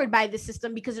empowered by the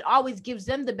system because it always gives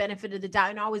them the benefit of the doubt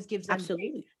and always gives them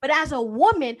absolutely. But as a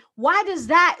woman, why does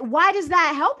that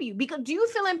help you? Because do you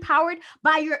feel empowered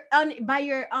by your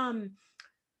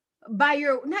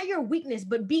not your weakness,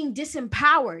 but being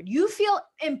disempowered? You feel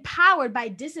empowered by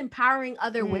disempowering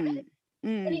other women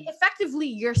and effectively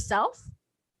yourself.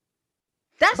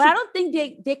 But I don't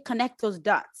think they connect those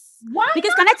dots. Why?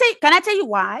 Because can I tell you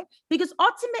why? Because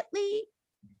ultimately,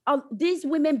 these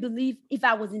women believe if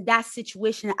I was in that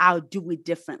situation, I'll do it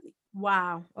differently.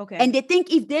 Wow. Okay. And they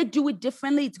think if they do it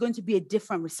differently, it's going to be a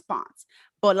different response.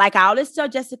 But like I always tell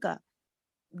Jessica,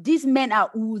 these men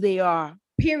are who they are.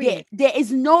 Period. There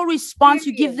is no response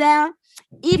you give them.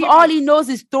 If all he knows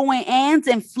is throwing hands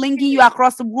and flinging you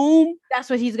across the room, that's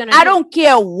what he's gonna do. I don't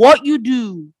care what you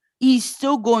do. He's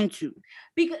still going to.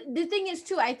 Because the thing is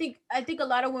too, I think a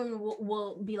lot of women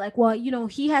will be like, well,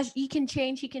 he can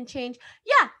change.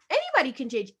 Yeah, anybody can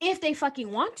change if they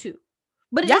fucking want to.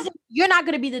 But you're not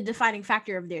going to be the defining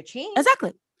factor of their change.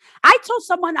 Exactly. I told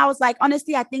someone, I was like,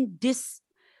 honestly, I think this.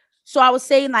 So I was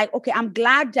saying like, okay, I'm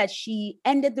glad that she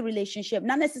ended the relationship.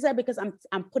 Not necessarily because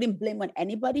I'm putting blame on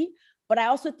anybody, but I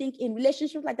also think in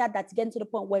relationships like that, that's getting to the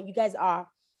point where you guys are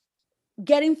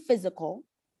getting physical,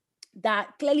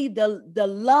 that clearly the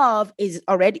love is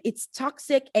already, it's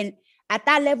toxic. And at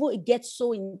that level, it gets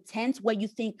so intense where you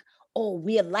think, oh,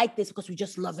 we are like this because we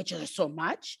just love each other so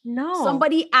much. No.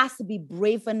 Somebody has to be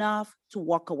brave enough to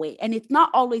walk away. And it's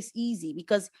not always easy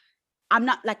because I'm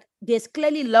not like, there's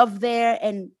clearly love there.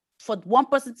 And for one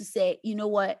person to say, you know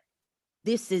what,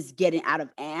 this is getting out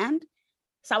of hand.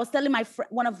 So I was telling my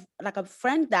friend, a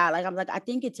friend that like, I'm like, I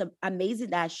think it's amazing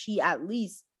that she at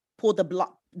least pulled the plug.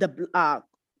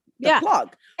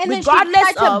 And regardless then she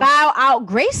tried to bow out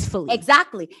gracefully.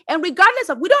 Exactly. And regardless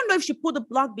of, we don't know if she pulled the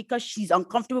plug because she's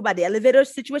uncomfortable by the elevator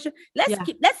situation.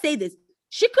 Let's say this.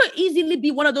 She could easily be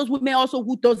one of those women also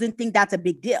who doesn't think that's a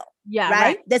big deal. Yeah.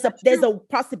 Right? There's a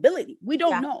possibility. We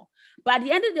don't know. But at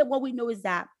the end of the day, what we know is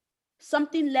that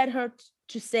something led her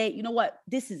to say, you know what,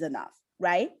 this is enough,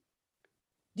 right?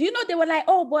 Do you know they were like,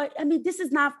 oh, but I mean, this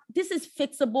is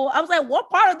fixable. I was like, what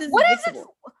part of this is fixable?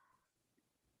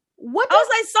 I was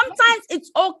like, sometimes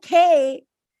it's okay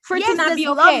for it to not be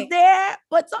okay. Love there,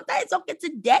 but sometimes it's okay to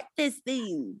debt this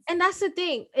thing. And that's the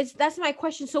thing. That's my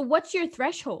question. So what's your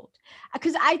threshold?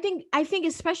 Because I think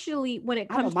especially when it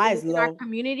comes to our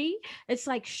community, it's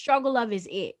like struggle love is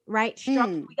it, right?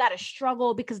 We gotta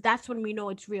struggle because that's when we know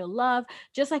it's real love.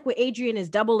 Just like what Adrian is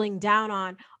doubling down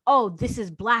on oh, this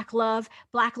is black love.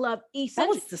 Black love. That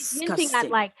was disgusting. At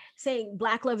like saying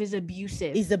black love is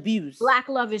abusive. Is abuse. Black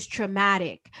love is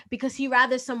traumatic because he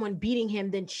rather someone beating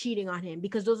him than cheating on him,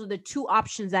 because those are the two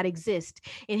options that exist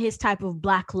in his type of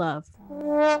black love.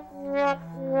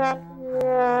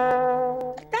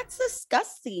 That's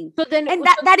disgusting. So then, and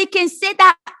that he can say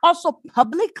that also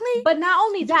publicly. But not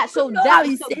only that, so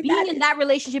being in that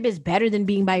relationship is better than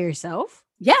being by yourself.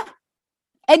 Yeah.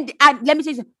 And let me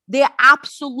tell you something. There are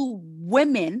absolute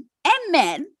women and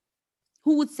men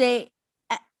who would say,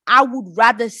 I would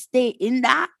rather stay in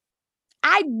that.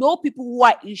 I know people who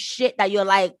are in shit that you're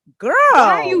like, girl,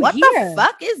 what the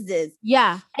fuck is this?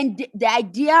 Yeah. And the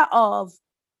idea of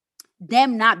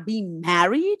them not being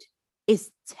married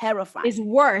is terrifying. It's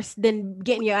worse than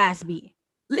getting your ass beat.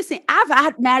 Listen, I've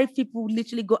had married people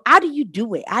literally go, how do you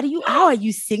do it? How are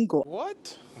you single?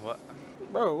 What?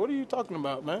 Bro, what are you talking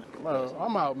about, man? Bro,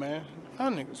 I'm out, man.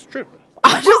 That nigga's tripping.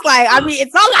 I'm just like, I mean,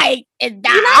 it's not like it's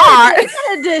that hard. It's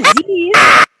not a disease.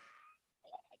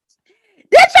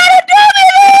 They're trying to do me,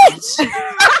 bitch.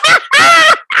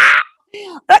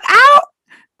 Like,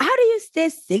 how do you stay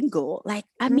single? Like,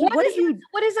 I mean, what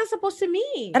is that supposed to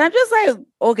mean? And I'm just like,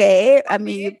 okay, I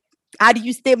mean, how do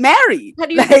you stay married? How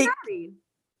do you stay married?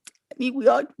 I mean,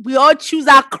 we all choose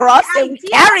our cross and we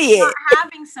carry it.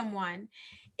 Having someone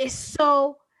is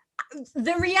so.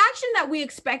 The reaction that we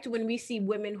expect when we see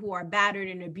women who are battered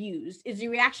and abused is the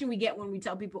reaction we get when we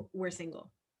tell people we're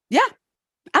single. Yeah,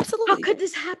 absolutely. How could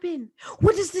this happen?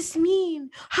 What does this mean?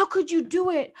 How could you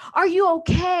do it? Are you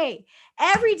okay?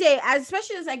 Every day,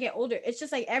 especially as I get older, it's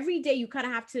just like every day you kind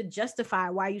of have to justify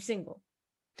why you're single.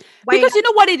 Because you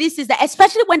know what it is that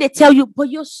especially when they tell you, but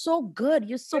you're so good,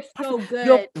 you're so good,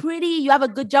 you're pretty, you have a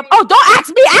good job. Oh, don't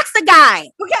ask me, ask the guy.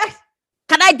 Okay.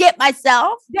 Can I date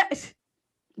myself? Yes.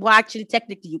 Well, actually,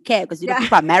 technically, you can because people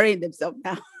are marrying themselves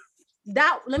now.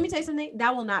 Let me tell you something.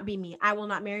 That will not be me. I will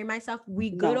not marry myself.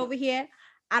 We good over here.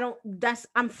 I'm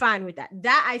fine with that.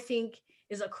 That I think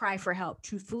is a cry for help.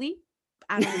 Truthfully,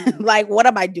 I don't like, what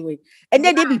am I doing? And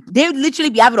then they literally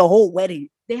be having a whole wedding.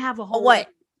 They have a whole what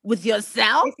with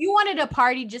yourself? If you wanted a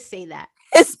party, just say that.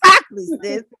 Exactly,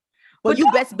 sis. Well,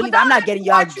 you best believe I'm not getting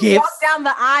y'all gifts. Walk down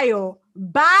the aisle,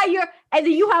 and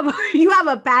then you have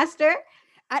a pastor.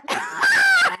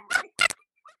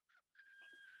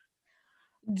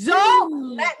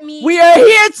 Don't let me. We are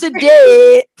here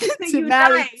today to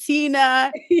marry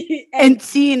Tina and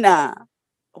Tina.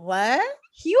 What?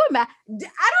 You imagine? I don't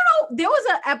know. There was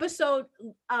an episode.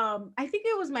 I think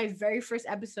it was my very first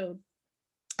episode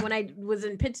when I was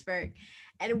in Pittsburgh,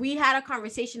 and we had a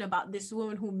conversation about this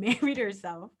woman who married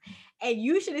herself. And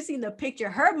you should have seen the picture.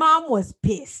 Her mom was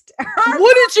pissed.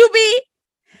 Wouldn't you be?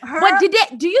 But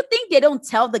do you think they don't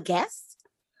tell the guests?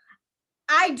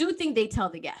 I do think they tell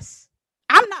the guests.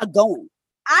 I'm not going.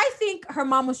 I think her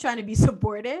mom was trying to be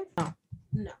supportive.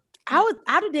 No. How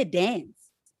do they dance?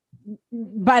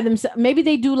 By themselves. Maybe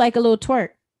they do like a little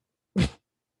twerk.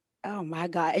 Oh my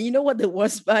God. And you know what the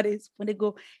worst part is? When they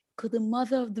go, could the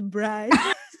mother of the bride?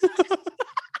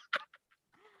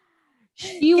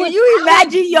 Can you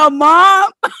imagine your mom?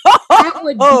 That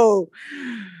would be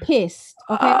pissed.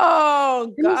 Okay.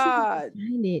 Oh God.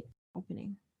 Find it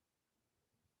opening.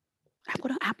 I'm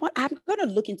gonna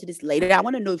look into this later. I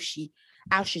want to know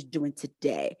how she's doing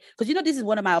today. Because you know, this is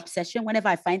one of my obsession. Whenever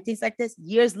I find things like this,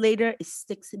 years later, it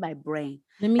sticks in my brain.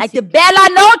 Like the Bella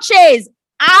Noches.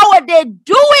 How are they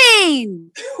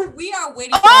doing? We are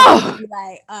waiting for you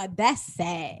like, that's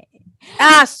sad.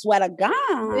 I swear to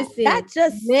God. Listen, that's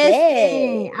just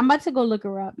sad. I'm about to go look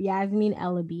her up. Yasmin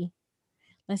Ellaby.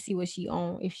 Let's see what she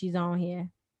on, if she's on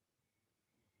here.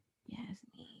 Yasmin.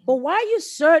 But why you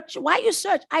search?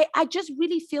 I just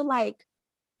really feel like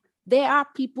there are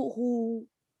people who,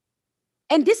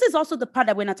 and this is also the part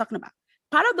that we're not talking about.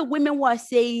 Part of the women who are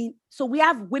saying, so we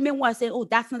have women who are saying, oh,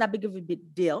 that's not that big of a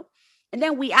big deal. And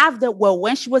then we have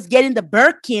when she was getting the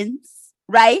Birkins,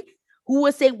 right? Who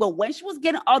was saying, well, when she was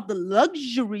getting all the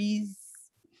luxuries,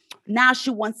 now she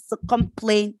wants to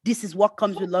complain. This is what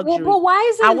comes with luxury. Well, why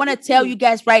is it? I want to tell you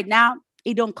guys right now,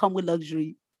 it don't come with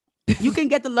luxury. You can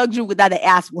get the luxury without the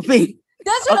ass whooping.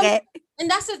 That's what okay. And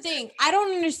that's the thing. I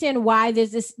don't understand why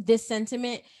there's this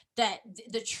sentiment that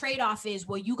the trade-off is,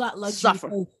 well, you got luxury,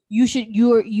 so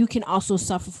you can also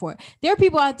suffer for it. There are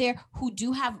people out there who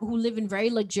live in very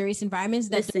luxurious environments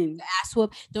that don't ass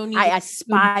whoop, don't need. I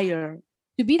aspire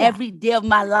to be that. Every day of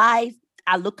my life.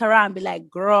 I look around and be like,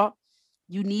 girl,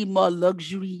 you need more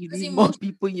luxury. You need more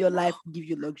people in your life who give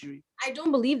you luxury. I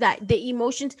don't believe that. The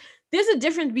emotions, there's a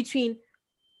difference between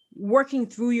working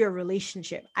through your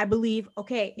relationship. I believe,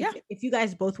 okay, if you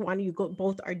guys both want, you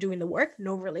both are doing the work,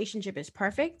 no relationship is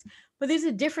perfect, but there's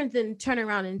a difference than turn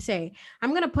around and say, I'm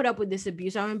going to put up with this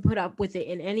abuse. I'm going to put up with it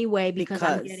in any way because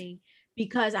I'm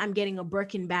getting a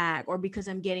Birkin bag, or because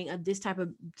I'm getting this type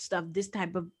of stuff,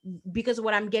 because of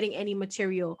what I'm getting, any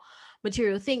material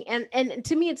thing. And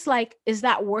to me, it's like, is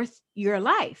that worth your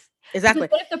life? Exactly.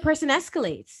 Because what if the person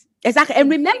escalates? Exactly. And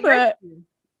remember,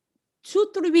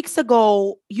 2-3 weeks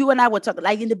ago, you and I were talking,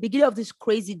 like in the beginning of this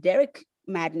crazy Derek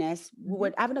madness, we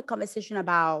were having a conversation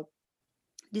about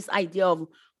this idea of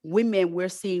women. We're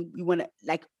saying we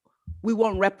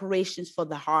want reparations for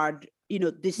the hard,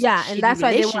 this. And that's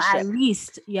why they want at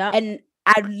least. And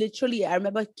I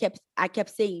remember I kept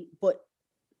saying, but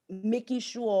making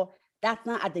sure that's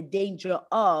not at the danger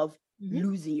of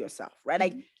losing yourself, right?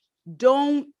 Like,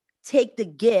 don't take the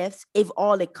gifts if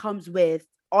all it comes with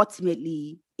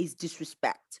ultimately is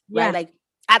disrespect, right? Like,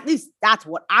 at least that's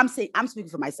what I'm saying. I'm speaking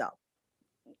for myself.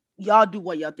 Y'all do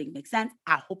what y'all think makes sense.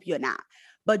 I hope you're not,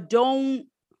 but don't,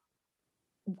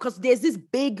 because there's this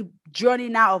big journey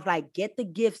now of like, get the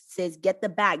gifts, sis, get the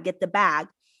bag.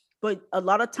 But a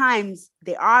lot of times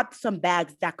there are some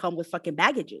bags that come with fucking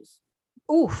baggages.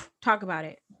 Oof, talk about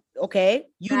it. Okay,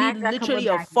 you need literally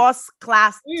a first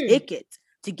class ticket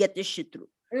to get this shit through,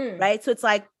 right? So it's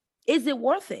like, is it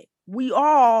worth it? We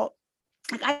all,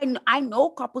 like, I know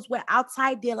couples where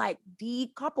outside they're like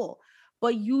the couple,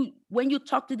 but when you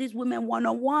talk to these women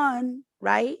one-on-one,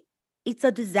 right, it's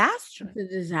a disaster.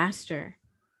 It's a disaster.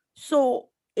 So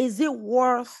is it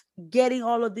worth getting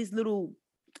all of these little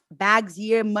bags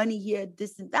here, money here,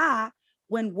 this and that,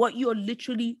 when what you're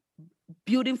literally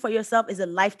building for yourself is a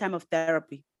lifetime of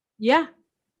therapy? Yeah.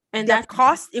 And the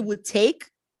cost it would take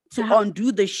to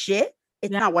undo the shit,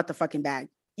 it's not worth the fucking bag.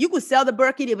 You could sell the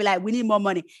Birkin, they'll be like, we need more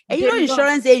money. And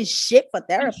insurance ain't shit for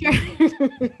therapy.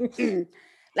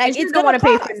 Like, it's don't want to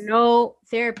pay for no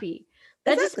therapy.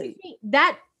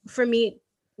 That for me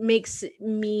makes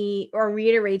me, or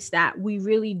reiterates that we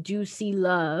really do see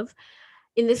love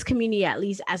in this community, at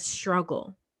least, as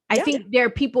struggle. I think there are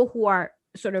people who are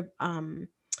sort of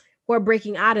who are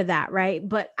breaking out of that, right?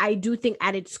 But I do think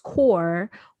at its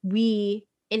core, we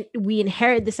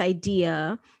inherit this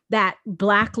idea that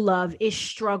Black love is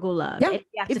struggle love. Yeah.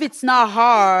 If it's not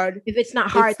hard, it's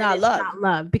not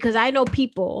love. Because I know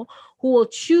people who will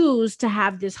choose to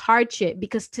have this hardship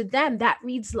because to them that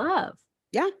reads love.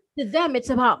 Yeah. To them, it's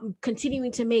about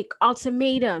continuing to make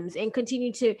ultimatums and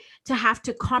continue to have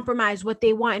to compromise what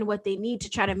they want and what they need to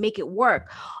try to make it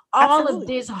work. All of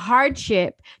this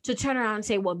hardship to turn around and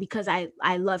say, well, because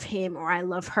I love him or I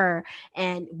love her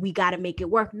and we got to make it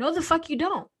work. No, the fuck you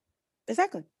don't.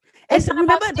 Exactly. And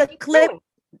remember the clip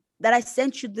that I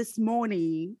sent you this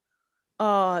morning?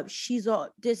 She's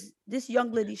this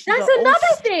young lady. That's another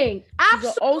thing.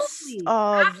 Absolutely. She's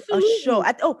a host of a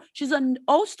show. She's an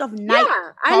host of Night.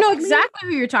 Yeah, I know exactly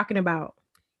who you're talking about.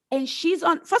 And she's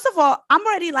on. First of all, I'm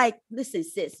already like, listen,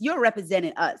 sis, you're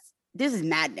representing us. This is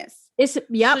madness. So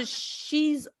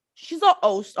she's a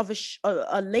host of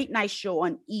a late night show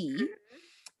on E.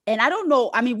 And I don't know.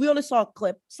 I mean, we only saw a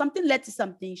clip. Something led to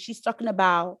something. She's talking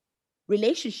about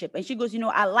relationship, and she goes,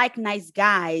 I like nice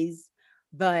guys.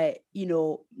 But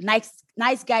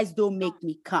nice guys don't make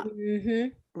me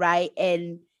come, right?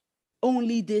 And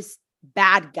only this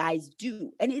bad guys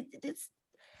do. And it's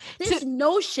this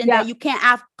notion that you can't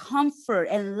have comfort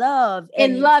and love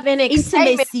and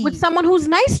excitement with someone who's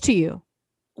nice to you.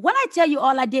 When I tell you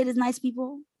all I did is nice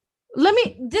people,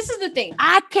 this is the thing.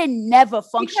 I can never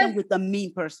function with a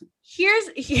mean person. Here's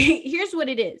what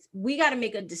it is. We got to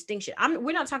make a distinction.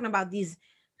 We're not talking about these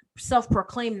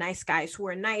self-proclaimed nice guys who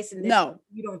are nice and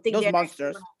you don't think they're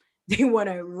monsters. They want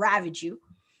to ravage you,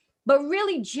 but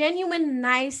really genuine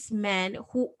nice men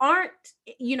who aren't,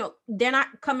 they're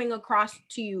not coming across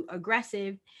to you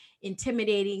aggressive,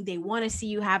 intimidating. They want to see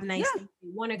you have nice things.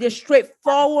 They're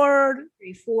straightforward.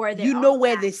 You know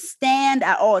where they stand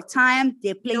at all times.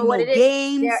 They play no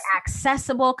games. They're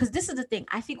accessible. Because this is the thing.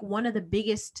 I think one of the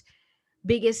biggest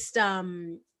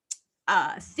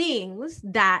things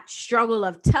that struggle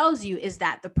love tells you is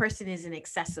that the person isn't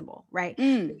accessible, right?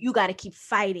 You got to keep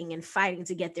fighting and fighting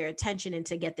to get their attention and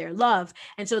to get their love.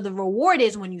 And so the reward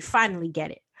is when you finally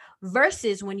get it,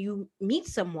 versus when you meet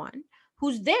someone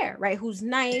who's there, right? Who's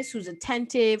nice, who's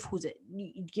attentive,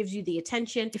 gives you the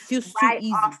attention. It feels too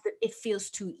easy. It feels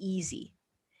too easy.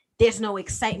 There's no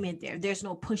excitement there. There's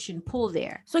no push and pull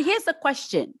there. So here's the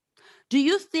question. Do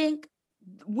you think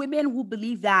women who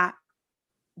believe that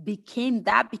became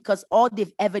that because all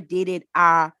they've ever dated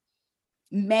are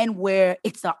men where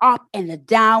it's a up and a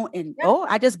down and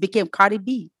I just became Cardi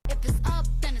B? If it's up,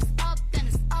 then it's up, then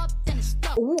it's up,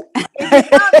 Ooh, if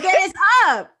it's up, then it's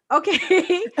up.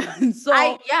 Okay. So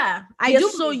I do do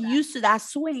so used to that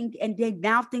swing, and they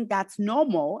now think that's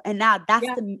normal, and now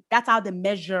that's how they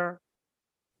measure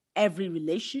every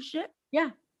relationship.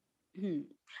 Yeah.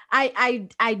 I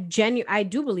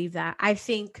do believe that. I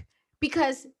think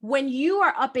because when you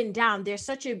are up and down, there's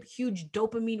such a huge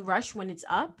dopamine rush when it's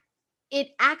up.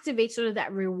 It activates sort of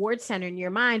that reward center in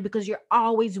your mind because you're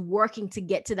always working to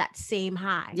get to that same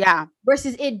high. Yeah.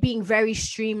 Versus it being very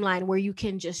streamlined where you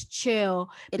can just chill,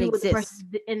 be with the person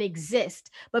and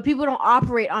exist. But people don't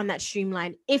operate on that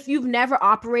streamline. If you've never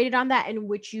operated on that, in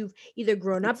which you've either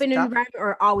grown up in an environment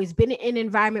or always been in an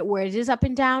environment where it is up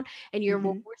and down and your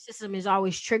reward system is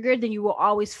always triggered, then you will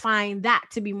always find that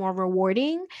to be more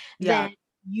rewarding than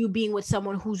you being with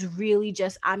someone who's really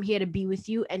just, I'm here to be with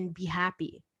you and be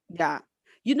happy. Yeah.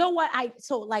 You know what?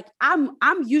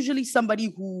 I'm usually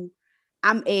somebody who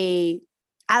I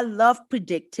love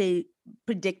predictive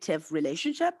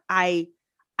relationship. I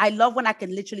love when I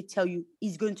can literally tell you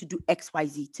he's going to do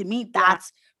XYZ. To me,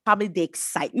 that's probably the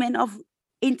excitement of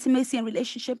intimacy and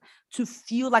relationship, to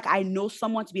feel like I know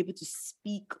someone, to be able to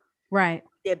speak right on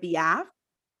their behalf.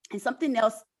 And something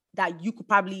else that you could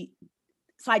probably,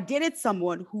 so I dated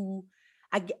someone who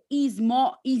he's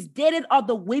dated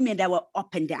other women that were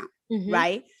up and down,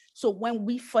 right? So when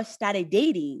we first started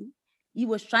dating, he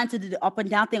was trying to do the up and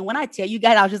down thing. When I tell you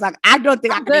guys, I was just like, I don't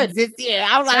think I can exist here.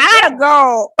 I was like, I gotta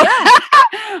go.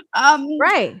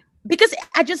 Right. Because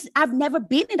I've never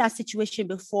been in that situation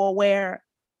before where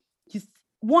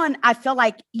I felt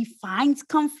like he finds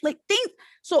conflict things.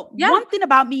 So one thing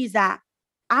about me is that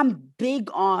I'm big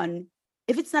on,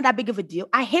 if it's not that big of a deal,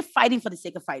 I hate fighting for the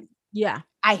sake of fighting. Yeah.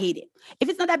 I hate it. If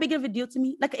it's not that big of a deal to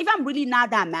me, like if I'm really not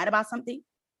that mad about something,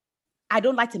 I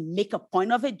don't like to make a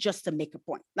point of it just to make a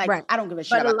point. Like, I don't give a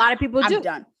shit. But a lot of people do. I'm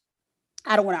done.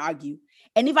 I don't want to argue.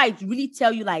 And if I really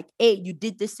tell you like, hey, you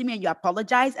did this to me and you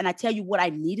apologize, and I tell you what I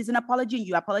need is an apology and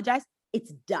you apologize,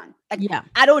 it's done. Like,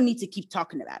 I don't need to keep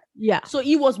talking about it. Yeah. So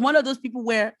he was one of those people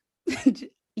where,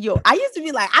 I used to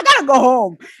be like, I gotta go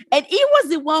home. And he was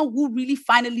the one who really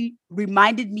finally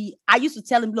reminded me. I used to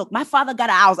tell him, look, my father got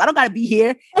a house. I don't gotta be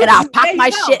here, and I'll pack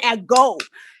my shit and go.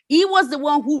 He was the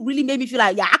one who really made me feel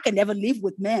like, I can never live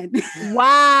with men.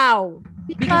 Wow.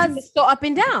 Because it's so up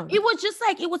and down. It was just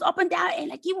like, it was up and down. And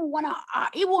like, he won't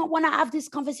want to have this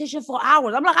conversation for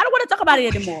hours. I'm like, I don't want to talk about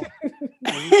it anymore.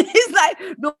 He's like,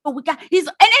 no, and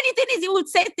anything is, he would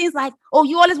say things like, oh,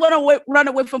 you always want to run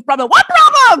away from problem. What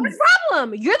problem? What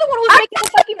problem? You're the one who's making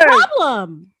the fucking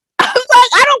problem. I was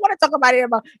like, I don't want to talk about it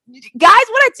anymore. Guys,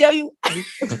 what I tell you,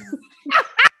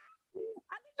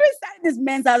 this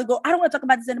man's house, go, I don't want to talk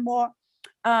about this anymore.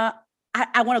 I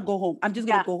want to go home. I'm just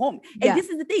gonna go home. And this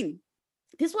is the thing.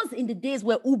 This was in the days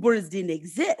where Ubers didn't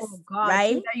exist. Oh God,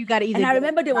 right? So you gotta either. And I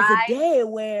remember there was a day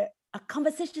where a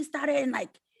conversation started, and like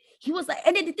he was like,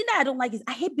 and then the thing that I don't like is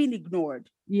I hate being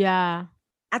ignored. Yeah.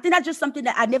 I think that's just something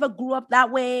that I never grew up that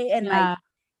way. And like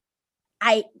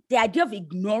the idea of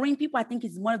ignoring people, I think,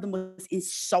 is one of the most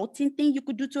insulting things you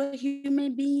could do to a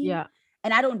human being. Yeah.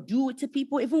 And I don't do it to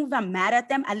people. Even if I'm mad at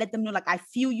them, I let them know, like, I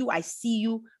feel you, I see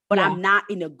you, but I'm not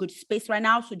in a good space right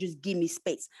now. So just give me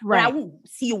space. Right. But I won't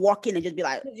see you walk in and just be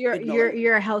like,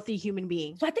 you're a healthy human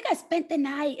being. So I think I spent the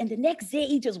night, and the next day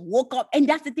he just woke up. And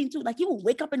that's the thing too. Like, he would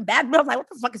wake up in bad breath. Like, what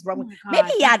the fuck is wrong with him? Maybe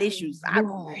he had issues. I don't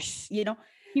know. You know?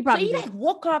 He probably so he like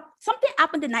woke up. Something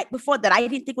happened the night before that I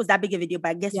didn't think was that big of a deal, but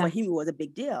I guess for him it was a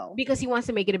big deal. Because he wants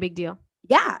to make it a big deal.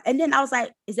 Yeah. And then I was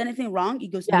like, is there anything wrong? He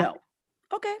goes, no.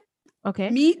 Okay.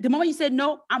 Me, the moment you said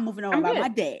no, I'm moving on about my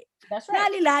day. That's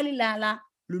right. La la.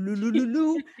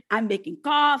 I'm making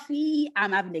coffee.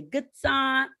 I'm having a good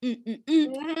time.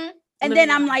 And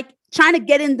then I'm like trying to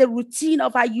get in the routine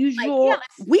of our usual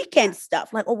weekend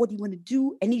stuff. Like, oh, what do you want to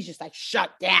do? And he's just like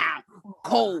shut down,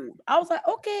 cold. I was like,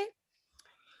 okay.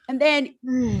 And then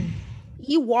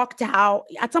he walked out.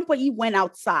 At some point, he went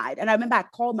outside. And I remember I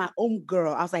called my own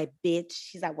girl. I was like, bitch.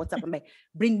 She's like, what's up? I'm like,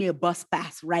 bring me a bus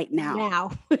pass right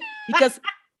now. Because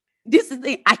this is the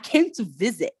thing. I came to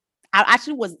visit. I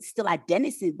actually was still at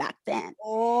Denison back then.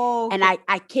 Oh. And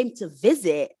I came to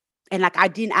visit. And like, I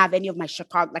didn't have any of my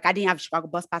Chicago, like I didn't have Chicago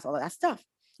bus pass, all of that stuff.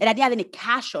 And I didn't have any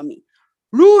cash on me.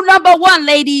 Rule number 1,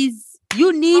 ladies.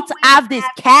 You need to have this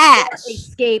cash.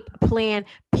 Escape plan,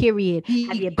 period.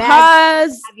 Have your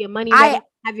bags, have your money ready,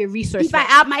 have your resources. If I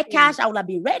had my cash, I would have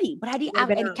been ready. But I didn't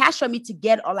have any cash for me to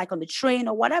get or like on the train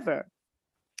or whatever.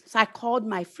 So I called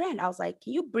my friend. I was like,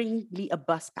 can you bring me a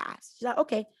bus pass? She's like,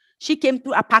 okay. She came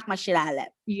through. I packed my shit. I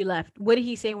left. You left. What did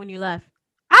he say when you left?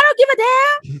 I don't give a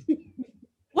damn.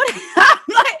 What?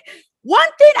 Like, one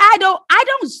thing I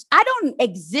don't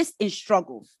exist in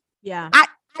struggles. Yeah.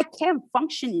 I can't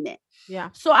function in it. Yeah.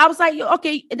 So I was like,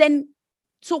 okay, then.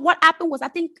 So what happened was, I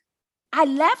think I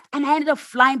left and I ended up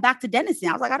flying back to Denison.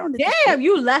 I was like, I don't. Damn,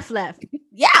 you left.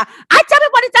 Yeah, I tell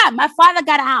people all the time. My father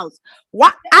got a house.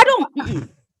 What? I don't.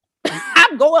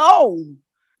 I'm going home.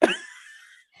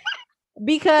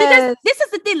 Because this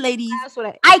is the thing, ladies.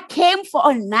 I came for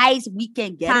a nice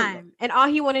weekend time, and all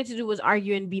he wanted to do was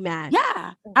argue and be mad.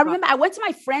 Yeah, I remember I went to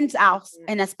my friend's house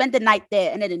and I spent the night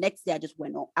there, and then the next day I just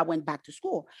went home. I went back to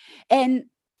school, and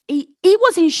he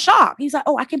was in shock. He's like,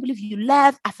 "Oh, I can't believe you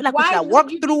left. I feel like we should have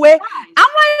worked through it." I'm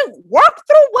like, "Work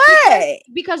through what?"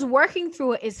 Because working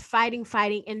through it is fighting,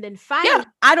 and then finally, yeah,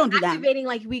 I don't do that. Activating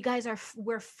like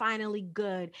we're finally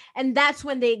good, and that's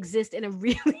when they exist in a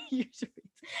really.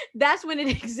 That's when it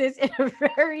exists in a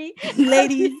very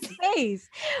ladies space.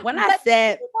 When I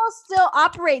said people still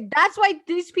operate, that's why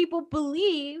these people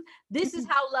believe this is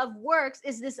how love works.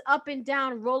 Is this up and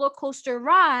down roller coaster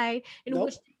ride in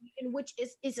which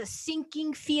is a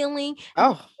sinking feeling.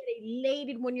 Oh,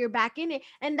 elated when you're back in it,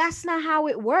 and that's not how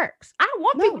it works. I don't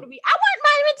want people to be. I want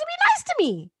my men to be nice to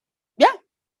me. Yeah.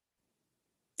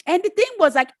 And the thing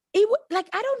was like,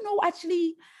 I don't know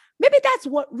actually. Maybe that's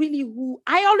what really who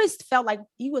I always felt like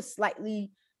he was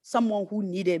slightly someone who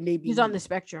needed maybe. He's on the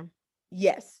spectrum.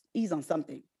 Yes, he's on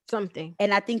something.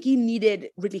 And I think he needed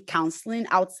really counseling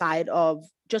outside of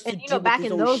just to deal back with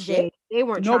his in own those shit. days, they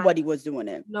weren't. Nobody was doing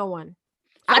it. No one.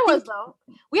 So I was though.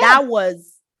 We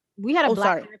had a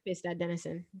black therapist at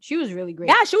Denison. She was really great.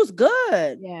 Yeah, she was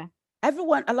good. Yeah.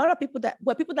 Everyone, a lot of people that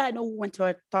I know who went to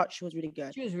her thought she was really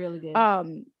good. She was really good.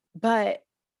 But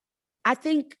I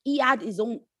think he had his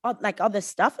own like other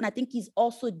stuff, and I think he's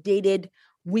also dated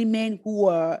women who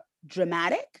were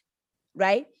dramatic,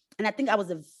 right? And I think I was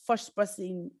the first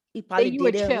person he probably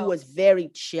dated who was very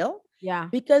chill. Yeah,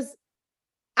 because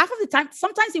half of the time,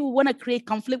 sometimes he would want to create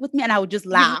conflict with me, and I would just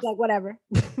laugh, like whatever.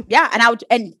 Yeah,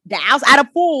 and the house at a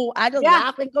pool, I just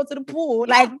laugh and go to the pool,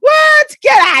 like what?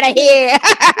 Get out of here!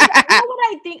 You know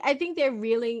what I think? I think they're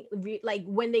really like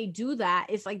when they do that,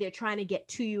 it's like they're trying to get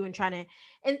to you and trying to.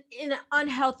 And in an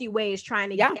unhealthy way is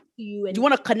trying to get to you and you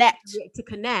want to connect,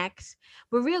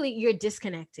 but really you're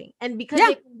disconnecting. And because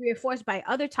they can be reinforced by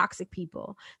other toxic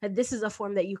people that this is a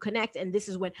form that you connect, and this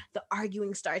is when the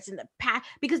arguing starts in the past,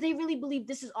 because they really believe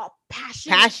this is all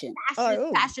passion.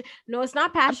 No, it's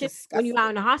not passion. When you're out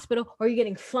in the hospital or you're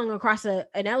getting flung across an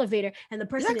elevator and the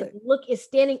person is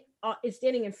standing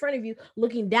in front of you,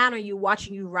 looking down on you,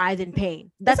 watching you writhe in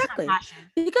pain. That's not passion.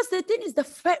 Because the thing is,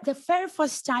 the very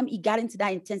first time he got into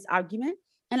that intense argument,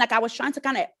 and like I was trying to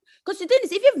kind of, because the thing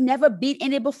is, if you've never been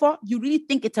in it before, you really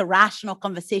think it's a rational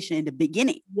conversation in the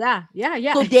beginning. Yeah.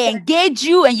 So they engage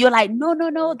you, and you're like,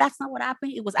 no, that's not what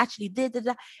happened. It was actually this.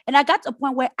 And I got to a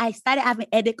point where I started having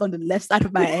a headache on the left side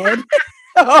of my head.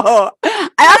 And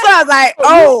that's why I was like,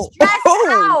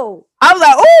 I was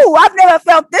like, I've never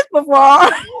felt this before.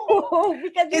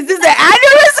 Is this an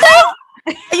aneurysm?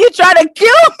 Are you trying to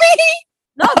kill me?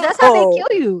 No, that's how they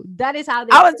kill you. That is how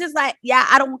they I was just like,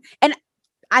 I don't. And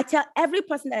I tell every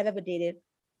person that I've ever dated,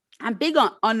 I'm big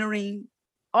on honoring.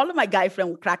 All of my guy friends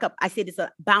will crack up. I say this,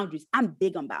 boundaries. I'm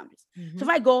big on boundaries. Mm-hmm. So if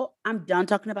I go, I'm done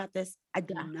talking about this. I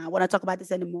do not want to talk about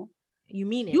this anymore. You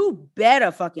mean it? You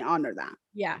better fucking honor that.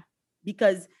 Yeah.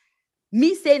 Because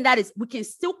me saying that is, we can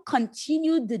still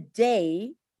continue the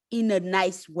day in a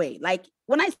nice way. Like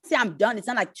when I say I'm done, it's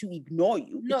not like to ignore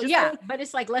you. No, but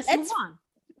it's like, let's move on.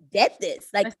 Get this.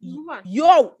 Like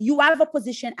you have a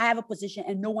position, I have a position,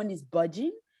 and no one is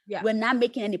budging. Yeah. We're not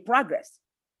making any progress.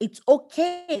 It's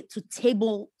okay to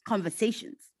table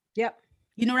conversations. Yep.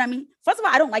 You know what I mean? First of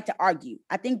all, I don't like to argue.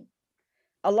 I think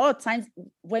a lot of times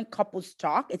when couples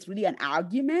talk, it's really an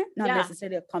argument, not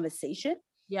necessarily a conversation.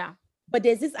 Yeah. But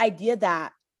there's this idea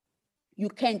that you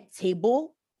can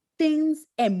table things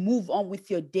and move on with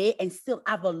your day and still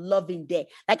have a loving day.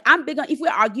 Like I'm big on, if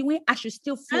we're arguing, I should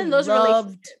still feel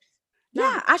loved.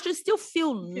 Yeah, I should still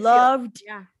feel loved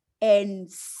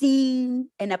and seen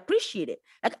and appreciated.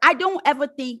 Like I don't ever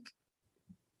think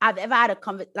I've ever had an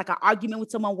argument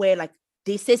with someone where like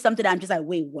they say something that I'm just like,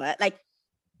 wait, what? Like,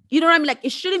 you know what I mean? Like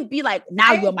it shouldn't be like,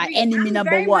 now you're my enemy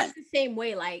number one. Much the same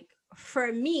way. Like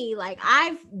for me, like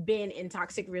I've been in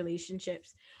toxic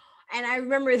relationships. And I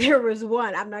remember there was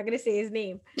one, I'm not going to say his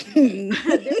name. There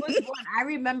was one, I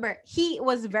remember he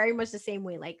was very much the same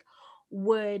way. Like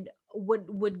we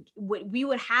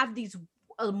would have these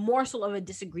a morsel of a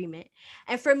disagreement.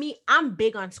 And for me, I'm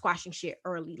big on squashing shit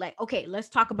early. Like, okay, let's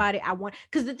talk about it.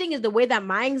 Because the thing is, the way that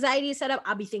my anxiety is set up,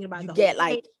 I'll be thinking about the whole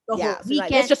weekend.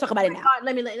 Like, let's just talk about it now.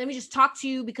 Let me just talk to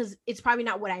you because it's probably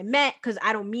not what I meant because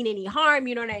I don't mean any harm.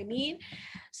 You know what I mean?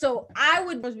 So I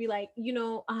would be like,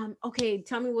 okay,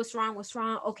 tell me what's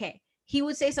wrong. Okay. He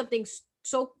would say something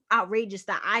so outrageous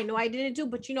that I know I didn't do,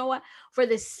 but you know what? For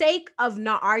the sake of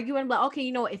not arguing, like,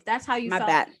 okay, if that's how you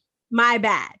felt, my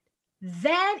bad.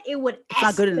 Then it would escalate.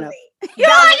 Not good enough.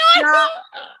 Not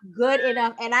good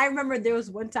enough. And I remember there was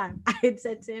one time I had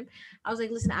said to him, I was like,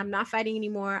 listen, I'm not fighting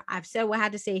anymore. I've said what I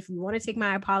had to say. If you want to take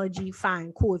my apology,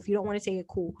 fine, cool. If you don't want to take it,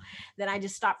 cool. Then I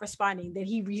just stopped responding. Then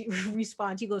he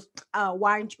responds. He goes,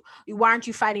 why aren't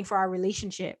you fighting for our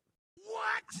relationship?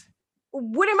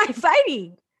 What am I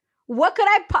fighting? What could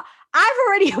I've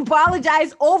already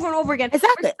apologized over and over again.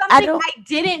 Exactly. For something I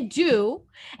didn't do.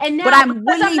 And now, but I'm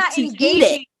willing to eat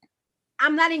it.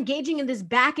 I'm not engaging in this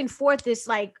back and forth, this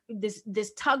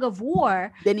tug of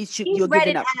war. Then you're read giving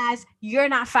it up. as you're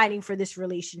not fighting for this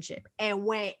relationship, and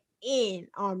went in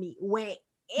on me. Went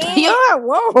in. Yeah,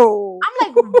 whoa. I'm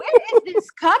like, where is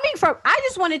this coming from? I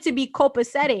just wanted to be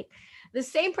copacetic. The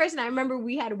same person I remember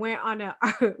we went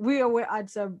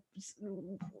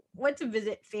to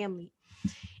visit family,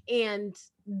 and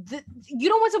you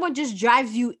know when someone just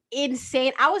drives you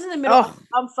insane. I was in the middle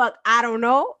of I don't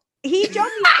know. He drove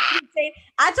me insane.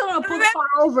 I told him to pull the car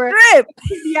over,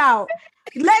 me out.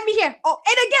 Let me hear. Oh,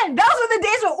 and again, those were the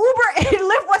days when Uber and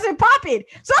Lyft wasn't popping.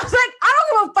 So I was like, I don't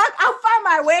give a fuck. I'll find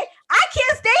my way. I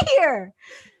can't stay here.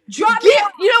 Drop me.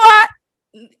 You know what?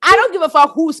 I don't give a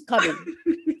fuck who's coming.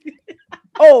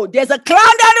 Oh, there's a clown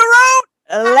down the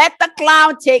road. Let the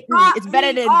clown take me. It's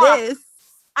better than this.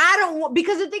 I don't want,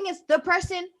 because the thing is, the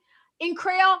person in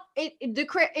Creole,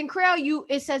 in Creole,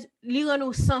 it says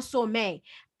 "Ligano sans sommeil."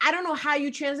 I don't know how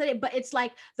you translate it, but it's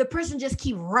like the person just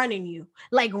keep running you,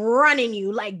 like going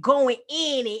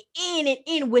in and in and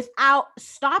in without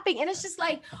stopping. And it's just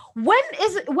like, when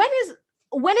is it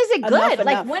good?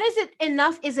 Enough. When is it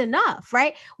enough is enough,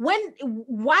 right?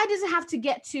 Why does it have to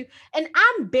get to, and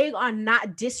I'm big on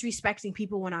not disrespecting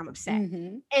people when I'm upset.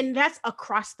 Mm-hmm. And that's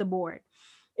across the board.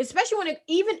 Especially when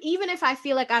even if I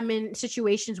feel like I'm in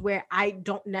situations where I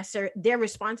don't necessarily, their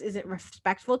response isn't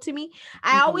respectful to me,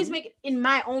 I always make it in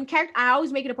my own character. I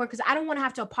always make it a point because I don't want to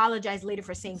have to apologize later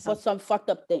for saying something. For some fucked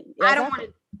up thing. Yeah, I don't want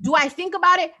to. Do I think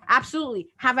about it? Absolutely.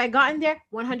 Have I gotten there?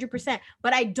 100%.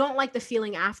 But I don't like the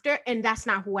feeling after, and that's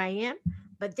not who I am.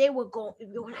 But they will go,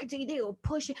 when I tell you, they will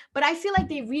push it. But I feel like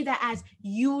they read that as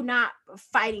you not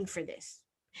fighting for this.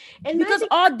 And because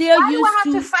all they're used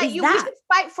to fight you. We should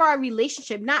fight for our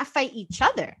relationship, not fight each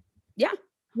other. Yeah.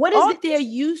 What is all they're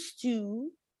used to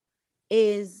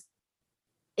is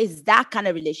that kind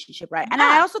of relationship, right? Yeah. And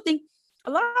I also think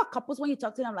a lot of couples, when you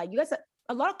talk to them, like, you guys,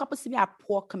 a lot of couples to me are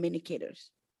poor communicators.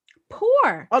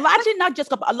 Poor. A lot, actually, not just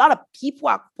couple. A lot of people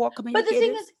are poor communicators. But the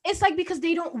thing is, it's like because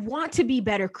they don't want to be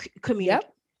better communicators.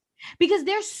 Yep. Because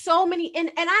there's so many,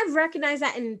 and I've recognized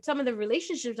that in some of the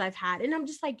relationships I've had, and I'm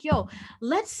just like, yo,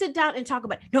 let's sit down and talk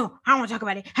about it. No, I don't want to talk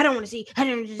about it. I don't want to see.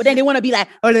 But then they want to be like,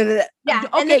 oh, yeah,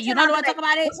 okay, you don't want to talk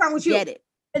about it. What's wrong with you? Get it.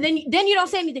 And then you don't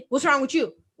say anything. What's wrong with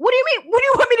you? What do you mean? What do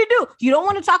you want me to do? You don't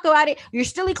want to talk about it. You're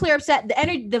still clear upset. The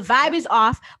energy, the vibe is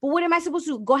off. But what am I supposed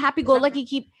to do? Go happy, go lucky,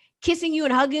 keep kissing you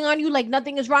and hugging on you like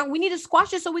nothing is wrong? We need to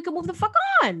squash it so we can move the fuck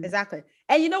on. Exactly.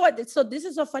 And you know what? So this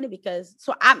is so funny because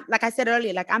I'm, like I said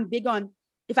earlier, like I'm big on,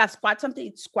 if I squash something,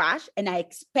 it's squash, and I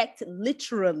expect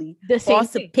literally the same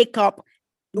to pick up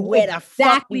where the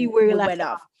fuck we went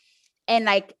off. And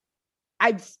like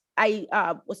I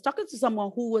was talking to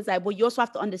someone who was like, well, you also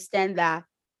have to understand that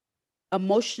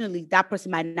emotionally that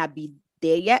person might not be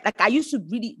there yet. Like I used to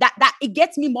really that it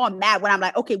gets me more mad when I'm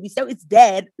like, okay, we said it's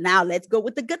dead. Now let's go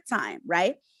with the good time,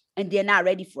 right? And they're not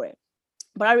ready for it.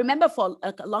 But I remember for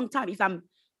a long time, if I'm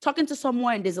talking to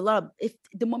someone and there's a lot of, if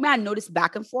the moment I notice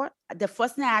back and forth, the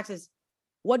first thing I ask is,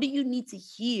 what do you need to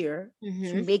hear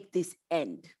to make this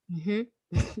end?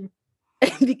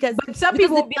 Because some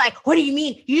people will be like, what do you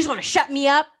mean? You just want to shut me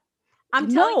up?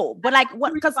 But like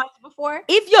what? Because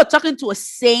if you're talking to a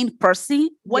sane person,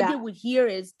 what they would hear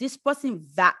is this person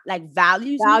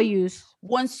values me,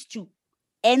 wants to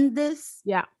end this,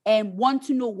 and want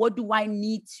to know what do I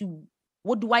need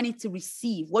to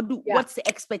receive? What's the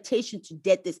expectation to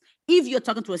get this? If you're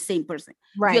talking to a sane person,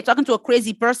 if you're talking to a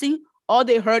crazy person, all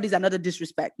they heard is another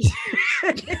disrespect.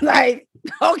 Like,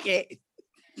 okay.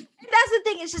 That's the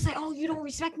thing. It's just like, oh, you don't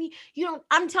respect me. You don't.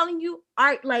 I'm telling you,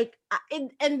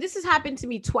 and this has happened to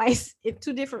me twice in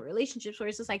 2 different relationships where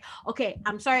it's just like, okay,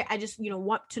 I'm sorry. I just,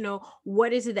 want to know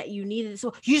what is it that you needed.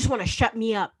 So you just want to shut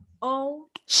me up. Oh,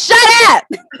 shut up.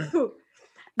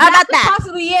 That's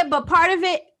possibly it. But part of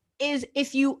it is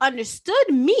if you understood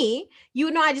me,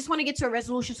 I just want to get to a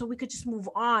resolution so we could just move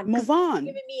on. Move on.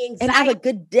 Giving me anxiety. And have a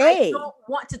good day. I don't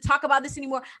want to talk about this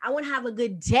anymore. I want to have a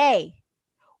good day.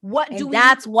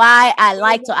 That's why I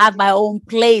like to have my own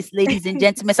place, ladies and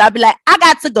gentlemen. So I'll be like, I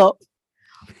got to go.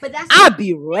 But I'll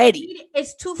be ready.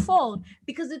 It's twofold,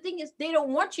 because the thing is, they don't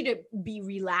want you to be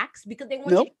relaxed, because they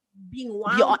want you to be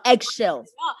wound. You're on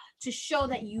eggshells to show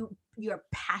that you're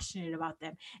passionate about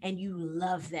them and you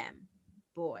love them.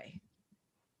 Boy,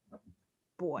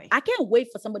 I can't wait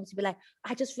for somebody to be like,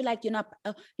 I just feel like you're not.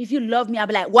 If you love me, I'll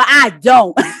be like, well, I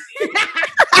don't.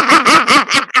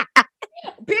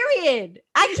 Period.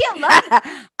 I can't love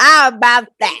it. How about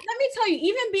that? Let me tell you,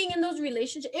 even being in those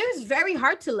relationships, it was very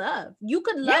hard to love. You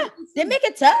could love. They make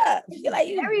it tough. You're like,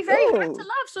 very, very hard to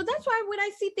love. So that's why when I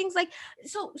see things like,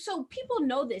 so people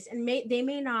know this, and they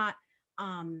may not,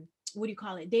 what do you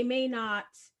call it? They may not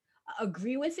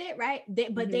agree with it, right?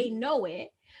 But they know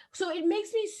it. So it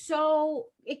makes me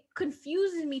it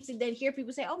confuses me to then hear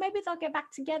people say, oh, maybe they'll get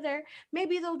back together.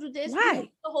 Maybe they'll do this. Right.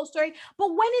 The whole story. But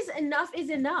when is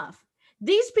enough?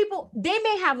 These people, they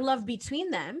may have love between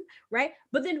them, right?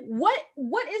 But then what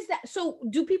is that? So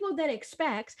do people then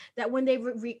expect that when they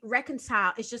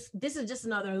reconcile, this is just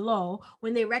another low.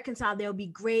 When they reconcile, they'll be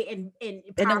great and then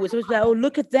we're supposed to be like, oh,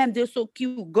 look at them, they're so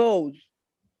cute, gold.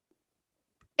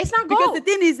 It's not gold. Because the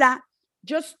thing is that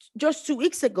just 2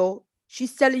 weeks ago,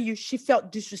 she's telling you she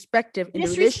felt disrespected in the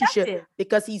relationship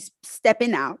because he's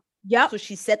stepping out. Yep. So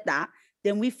she said that.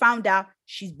 Then we found out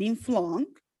she's been flung.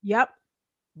 Yep.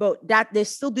 But that there's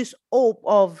still this hope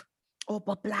of,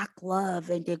 but black love,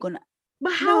 and they're gonna.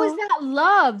 But how is that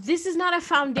love? This is not a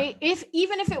foundation. If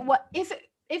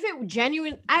it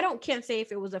genuine, can't say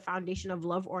if it was a foundation of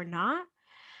love or not.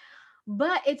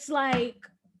 But it's like,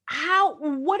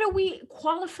 what are we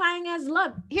qualifying as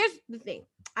love? Here's the thing.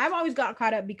 I've always got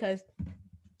caught up because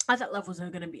I thought love was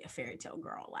going to be a fairy tale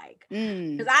girl, like,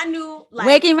 because I knew, like,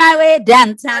 waking my way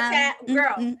downtown,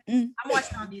 girl. I'm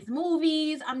watching all these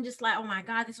movies. I'm just like, oh my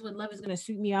God, this is what love is going to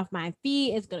sweep me off my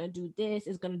feet. It's going to do this.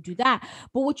 It's going to do that.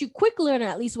 But what you quickly learn, or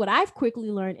at least what I've quickly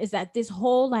learned, is that this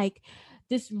whole, like,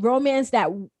 this romance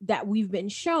that we've been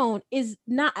shown is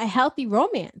not a healthy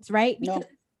romance, right? Because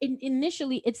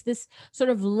initially it's this sort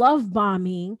of love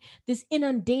bombing, this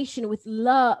inundation with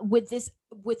love, with this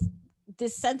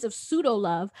sense of pseudo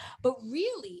love, but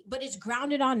it's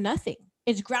grounded on nothing.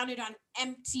 It's grounded on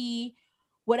empty,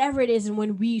 whatever it is. And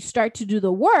when we start to do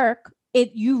the work,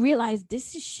 you realize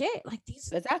this is shit. Like,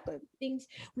 these things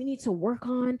we need to work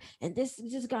on. And this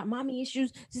just got mommy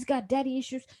issues. This got daddy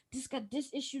issues. This got this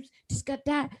issues. This got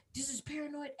that. This is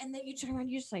paranoid. And then you turn around,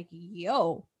 you're just like,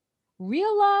 yo,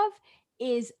 real love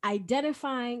is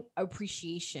identifying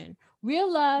appreciation.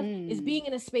 Real love is being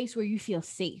in a space where you feel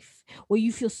safe, where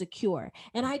you feel secure.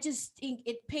 And I just think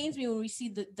it pains me when we see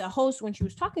the host, when she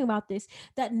was talking about this,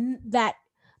 that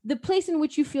the place in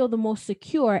which you feel the most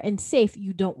secure and safe,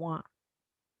 you don't want.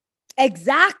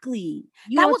 Exactly.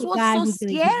 That was what's so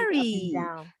scary.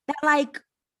 That, like,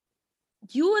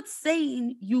 you were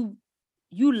saying you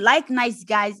like nice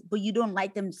guys, but you don't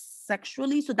like them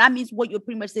sexually. So that means what you're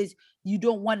pretty much says, you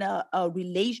don't want a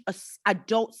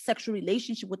adult sexual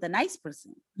relationship with a nice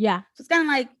person. Yeah. So it's kind of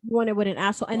like, you want it with an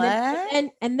asshole,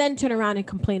 and then turn around and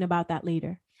complain about that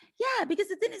later. Yeah, because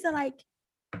the thing is that, like,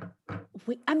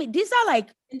 these are like,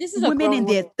 this is women in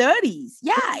their 30s.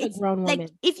 Yeah, it's grown woman.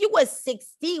 Like, if you were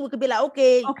 16, we could be like,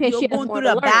 okay, you're going through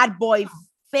the bad boy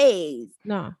phase.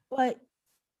 No, but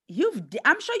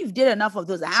I'm sure you've did enough of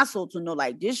those assholes to know,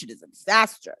 like, this shit is a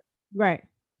disaster, right?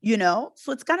 You know,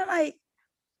 so it's kind of like,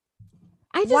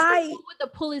 I just think what the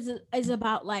pull is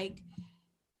about, like,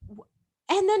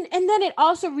 and then it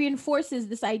also reinforces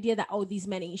this idea that, oh, these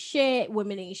men ain't shit,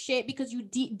 women ain't shit, because you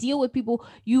deal with people,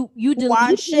 you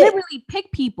deliberately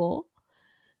pick people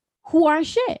who aren't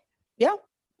shit. Yeah,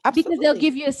 absolutely. Because they'll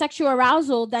give you a sexual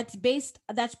arousal that's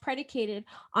predicated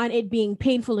on it being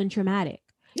painful and traumatic.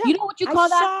 Yeah, you know what you call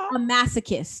that? A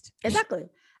masochist. Exactly.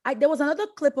 There was another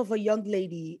clip of a young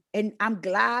lady, and I'm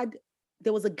glad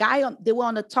there was a guy they were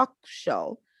on a talk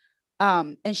show,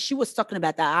 and she was talking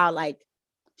about that, how, like,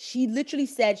 she literally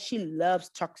said she loves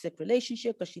toxic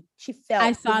relationship because she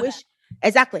felt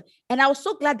exactly. And I was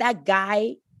so glad that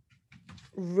guy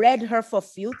read her for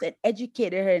filth and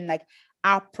educated her, and, like,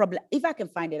 our problem. If I can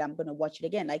find it, I'm gonna watch it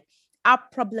again. Like, how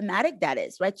problematic that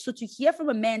is, right? So to hear from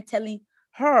a man telling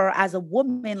her as a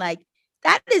woman, like,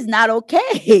 that is not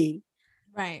okay,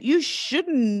 right? You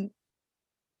shouldn't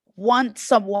want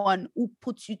someone who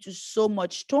puts you to so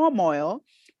much turmoil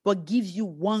but gives you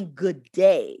one good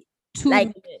day, 2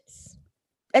 minutes.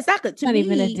 Exactly. To not me,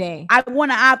 even a day. I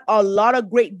want to have a lot of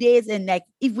great days, and, like,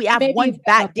 if we have one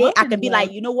bad day, I can be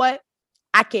like, you know what,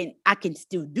 I can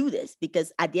still do this,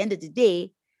 because at the end of the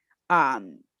day,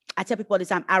 I tell people all the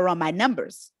time, I run my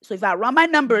numbers. So if I run my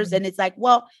numbers and it's like,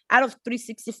 well, out of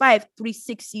 365,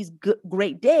 360 is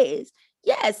great days.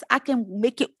 Yes, I can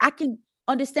make it. I can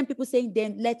understand people saying,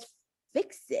 then let's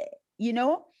fix it,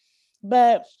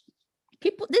 But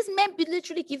people, this man be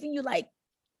literally giving you like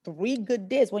 3 good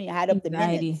days when you add up the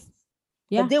minutes.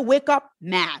 Yeah. But they wake up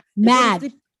mad.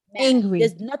 Mad. Angry.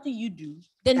 There's nothing you do.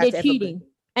 Then they're cheating.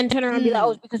 And turn around and be like,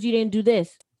 oh, it's because you didn't do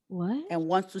this. What? And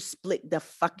wants to split the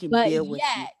fucking bill with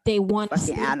you. They want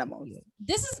fucking animals.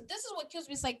 This is what kills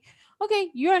me. It's like, okay,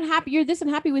 you're unhappy. You're this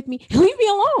unhappy with me. Leave me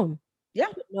alone. Yeah.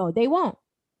 No, they won't.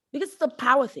 Because it's a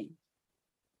power thing.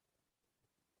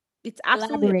 It's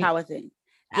absolutely a power thing.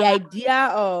 The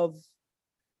idea of,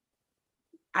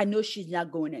 I know she's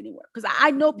not going anywhere. Because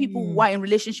I know people who are in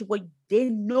relationship where they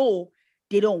know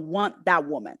they don't want that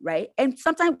woman, right? And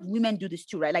sometimes women do this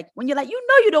too, right? Like when you're like,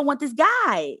 you don't want this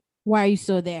guy. Why are you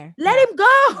still there? Let him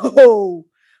go.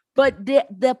 But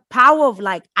the power of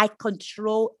like, I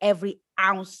control every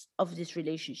ounce of this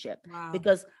relationship. Wow.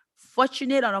 Because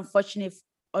fortunate or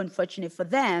unfortunate for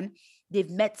them, they've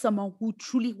met someone who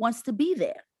truly wants to be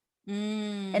there.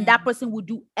 And that person will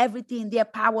do everything in their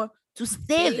power to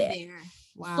stay there.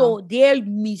 Wow. So they're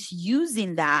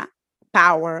misusing that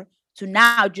power to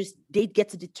now just, they get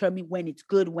to determine when it's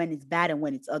good, when it's bad, and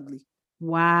when it's ugly.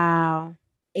 Wow.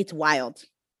 It's wild.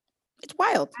 It's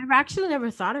wild. I've actually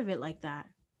never thought of it like that.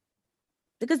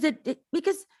 Because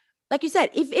like you said,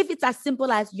 if it's as simple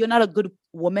as you're not a good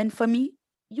woman for me,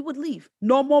 you would leave.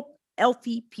 Normal,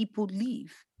 healthy people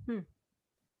leave.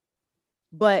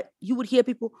 But you would hear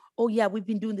people, oh yeah, we've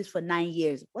been doing this for 9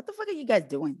 years. What the fuck are you guys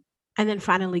doing? And then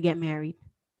finally get married.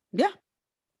 Yeah.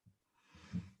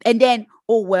 And then,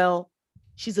 oh well,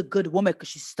 she's a good woman because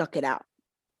she stuck it out.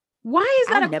 Why is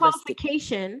that a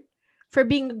qualification for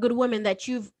being a good woman that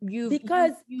you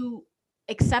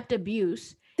accept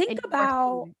abuse? Think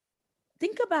about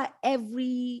a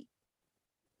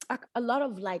lot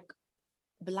of like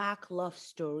Black love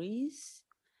stories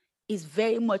is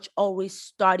very much always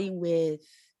starting with,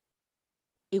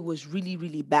 it was really,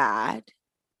 really bad.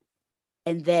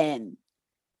 And then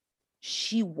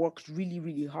she worked really,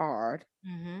 really hard.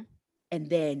 And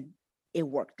then it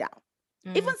worked out.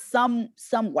 Even some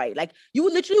way, like you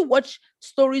would literally watch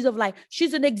stories of like,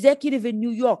 she's an executive in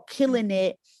New York killing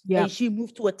it. And she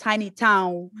moved to a tiny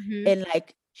town and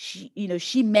like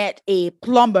she met a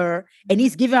plumber and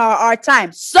he's giving her a hard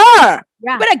time. Sir,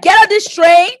 you better get on this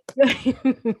train.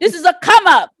 This is a come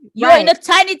up. You're in a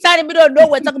tiny middle of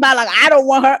nowhere talking about like, I don't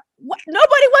want her. What?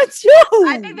 Nobody wants you.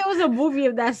 I think there was a movie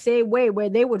of that same way where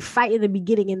they would fight in the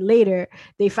beginning and later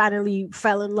they finally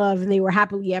fell in love and they were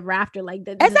happily ever after. Like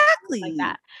that. Exactly. Like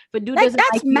that. But dude that's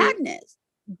like madness.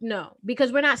 No,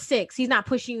 because we're not 6. He's not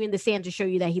pushing you in the sand to show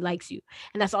you that he likes you.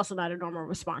 And that's also not a normal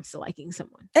response to liking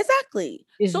someone. Exactly.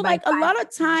 So like a lot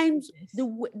of times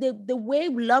the way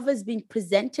love has been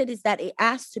presented is that it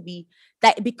has to be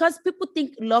that, because people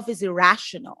think love is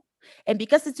irrational. And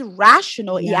because it's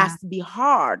irrational, it has to be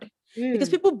hard. Because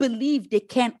people believe they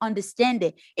can't understand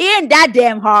it. It ain't that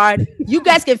damn hard. You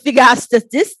guys can figure out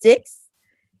statistics.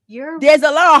 There's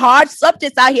a lot of hard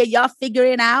subjects out here y'all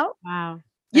figuring out. Wow.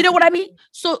 You know what I mean?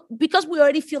 So because we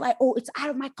already feel like, oh, it's out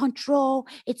of my control.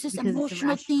 It's just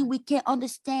emotional thing we can't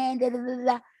understand. Blah, blah, blah,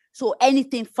 blah. So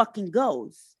anything fucking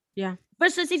goes. Yeah.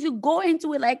 Versus if you go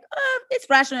into it like, it's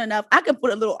rational enough, I can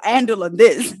put a little handle on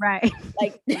this. Right.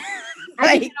 Like,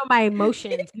 I can know my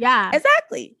emotions. Yeah.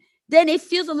 Exactly. Then it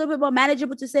feels a little bit more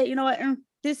manageable to say, you know what?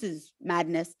 This is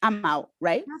madness. I'm out,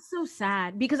 right? That's so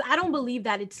sad because I don't believe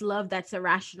that it's love that's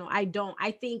irrational. I don't.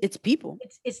 I think it's people.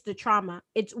 It's the trauma.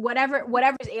 It's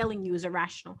whatever's ailing you is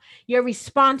irrational. Your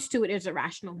response to it is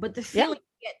irrational, but the feeling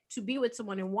you get to be with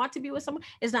someone and want to be with someone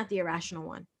is not the irrational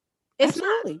one. It's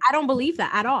Absolutely. Not. I don't believe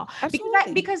that at all.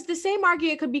 Because the same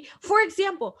argument could be, for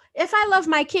example, if I love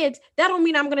my kids, that don't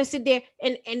mean I'm gonna sit there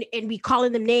and be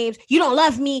calling them names. You don't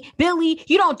love me, Billy.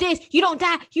 You don't this. You don't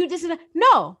that. You this and that.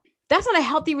 No. That's not a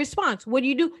healthy response. What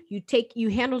do? You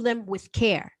handle them with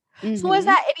care. So is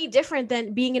that any different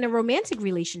than being in a romantic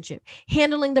relationship?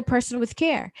 Handling the person with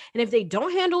care. And if they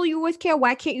don't handle you with care,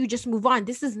 why can't you just move on?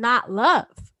 This is not love.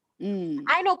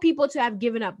 I know people to have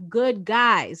given up good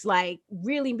guys, like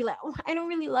really be like, oh, I don't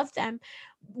really love them.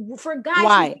 For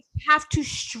guys you have to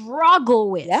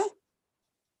struggle with. Yeah.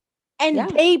 And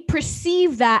they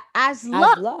perceive that as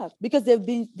love. Because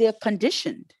they're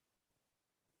conditioned.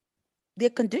 They're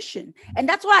conditioned. And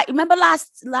that's why, remember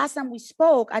last time we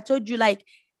spoke, I told you like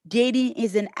dating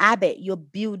is an habit. You're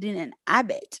building an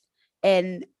habit.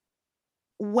 And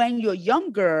when you're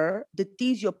younger, the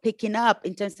things you're picking up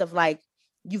in terms of like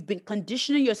You've been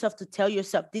conditioning yourself to tell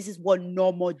yourself this is what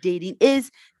normal dating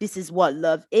is, this is what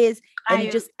love is, and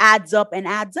it just adds up and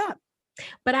adds up.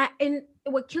 But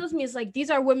what kills me is like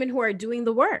these are women who are doing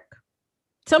the work.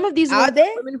 Some of these are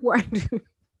women who are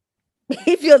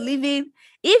if you're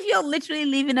literally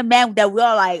leaving a man that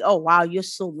we're like, oh wow, you're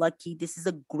so lucky, this is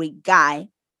a great guy.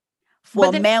 For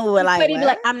a man, we were like,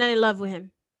 I'm not in love with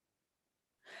him.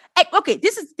 Hey, okay,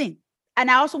 this is the thing. And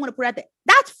I also want to put out there,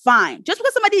 that's fine. Just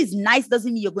because somebody is nice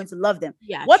doesn't mean you're going to love them.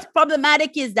 Yeah. What's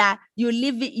problematic is that you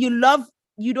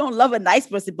don't love a nice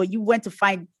person, but you went to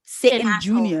find Satan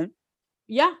Jr.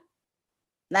 Yeah.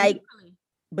 Like,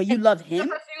 but you love him?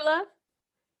 The person you love?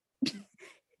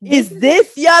 Is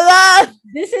this your love?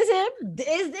 This is him?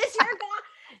 Is this your guy?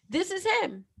 This is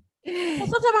him. So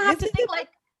sometimes I have to think like,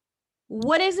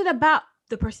 what is it about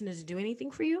the person doesn't do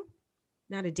anything for you?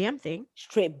 Not a damn thing.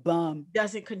 Straight bum.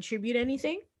 Doesn't contribute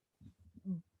anything.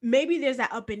 Maybe there's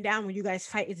that up and down when you guys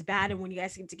fight, it's bad. And when you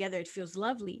guys get together, it feels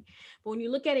lovely. But when you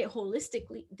look at it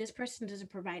holistically, this person doesn't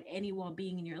provide any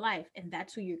well-being in your life. And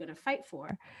that's who you're going to fight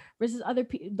for versus other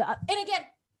people. And again,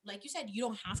 like you said, you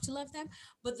don't have to love them,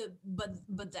 but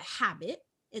the habit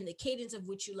and the cadence of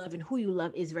which you love and who you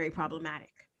love is very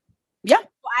problematic. Yeah. So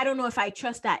I don't know if I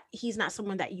trust that he's not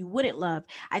someone that you wouldn't love.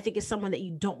 I think it's someone that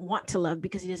you don't want to love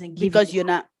because he doesn't give because you're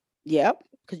not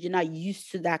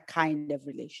used to that kind of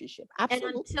relationship.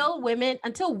 Absolutely. And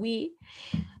until we,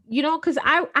 because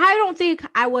I don't think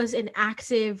I was an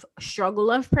active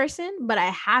struggle of person, but I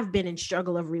have been in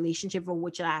struggle of relationship for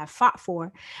which I have fought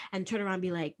for and turn around and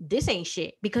be like, this ain't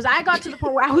shit. Because I got to the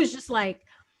point where I was just like,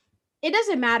 it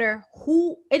doesn't matter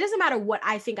what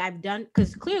I think I've done.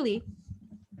 Because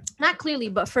not clearly,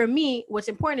 but for me, what's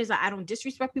important is that I don't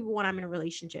disrespect people when I'm in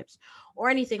relationships or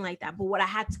anything like that. But what I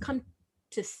had to come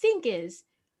to think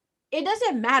it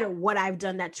doesn't matter what I've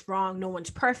done that's wrong. No one's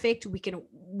perfect. We can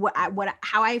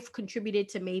how I've contributed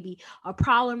to maybe a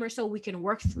problem or so we can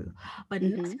work through. But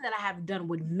nothing that I have done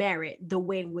would merit the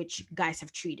way in which guys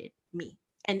have treated me.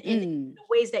 And in the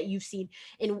ways that you've seen,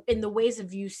 in the ways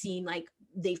of you seen like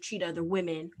they've treated other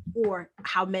women, or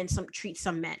how men treat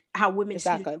some men, how women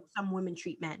some women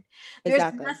treat men.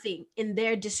 There's nothing in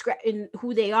their in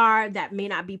who they are that may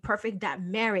not be perfect that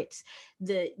merits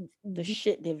the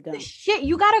shit they've done. The shit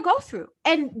you gotta go through.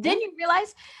 And then you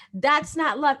realize that's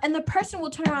not love. And the person will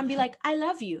turn around and be like, I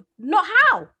love you. No,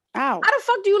 how? How the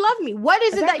fuck do you love me? What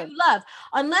is it that you love?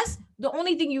 Unless the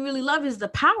only thing you really love is the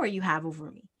power you have over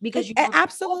me. Because it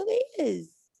absolutely is.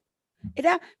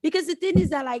 Because the thing is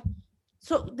that like,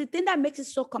 so the thing that makes it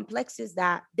so complex is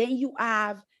that then you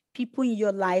have people in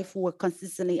your life who are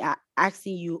consistently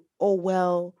asking you, oh,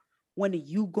 well, when are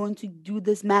you going to do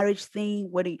this marriage thing?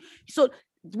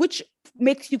 Which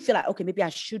makes you feel like, okay, maybe I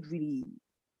should really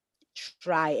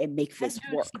try and make this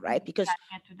work, right? Because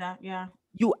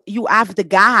you have the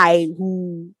guy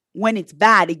who, when it's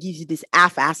bad, it gives you this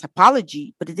half-ass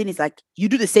apology. But the thing is like, you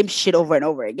do the same shit over and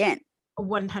over again.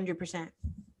 100%.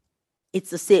 It's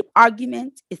the same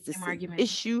argument. It's the same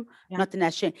issue. Yeah. Nothing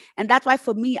has changed. And that's why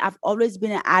for me, I've always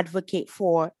been an advocate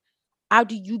for how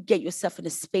do you get yourself in a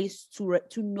space to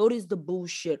notice the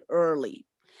bullshit early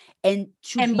and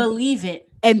believe it.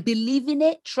 And believe in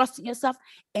it, trusting yourself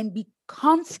and be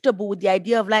comfortable with the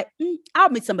idea of like, I'll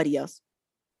meet somebody else.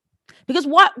 Because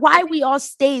why we all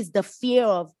stay is the fear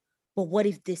of, but what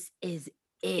if this is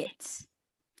it?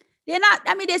 They're not,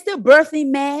 they're still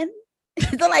birthing men.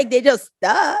 It's not like they just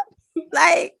stop.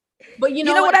 Like, but you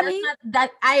know what I mean?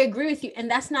 That I agree with you. And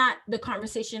that's not the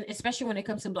conversation, especially when it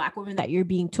comes to Black women, that you're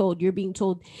being told. You're being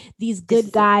told these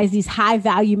good guys, these high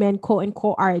value men, quote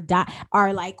unquote,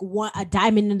 are like a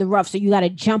diamond in the rough. So you got to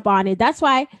jump on it. That's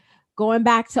why, going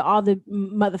back to all the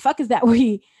motherfuckers that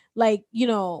we like,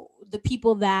 the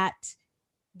people that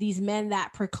these men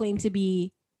that proclaim to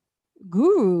be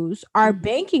gurus are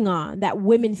banking on, that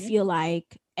women feel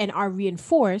like and are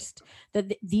reinforced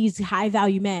that these high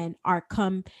value men are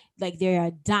like they're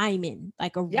a diamond,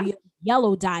 like a real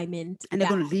yellow diamond, and they're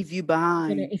going to leave you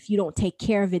behind. If you don't take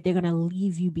care of it, they're going to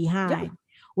leave you behind.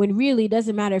 When really it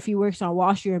doesn't matter if he works on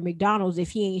Wall Street or McDonald's.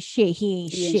 If he ain't shit, he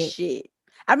ain't shit.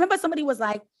 I remember somebody was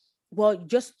like, well,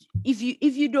 just if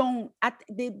you don't, I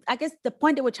guess the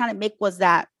point they were trying to make was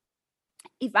that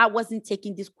if I wasn't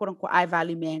taking this quote unquote high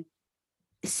value men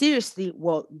seriously,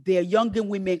 well, they're younger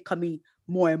women coming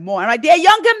more and more. I'm like, they're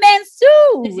younger men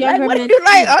too. Like, what are you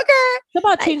like? Okay. It's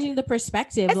about changing the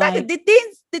perspective. It's like the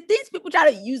things people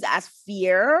try to use as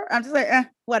fear. I'm just like,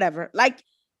 whatever. Like,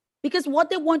 because what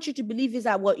they want you to believe is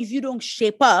that, well, if you don't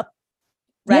shape up,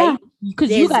 right?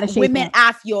 Because you gotta shape women up.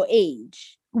 half your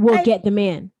age will get the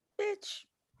man. Bitch.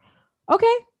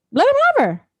 Okay. Let him have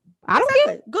her. I don't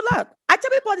care. Good luck. I tell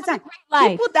people all the time,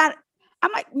 people that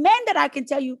I'm like, men that I can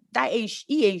tell you that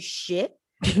he ain't shit.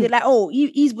 They're like, oh,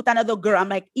 he's with another girl. I'm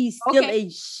like, he still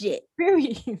ain't shit.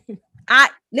 I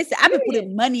been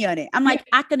putting money on it. I'm like,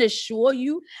 I can assure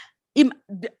you.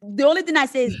 The only thing I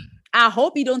say is, I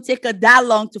hope he don't take her that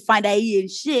long to find out he ain't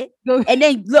shit. And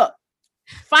then look,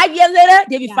 5 years later,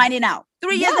 they be finding out.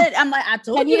 3 years later, I'm like, I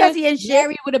told you guys he ain't shit.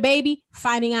 Married with a baby,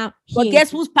 finding out. But guess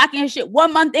who's packing his shit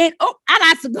 1 month in? Oh, I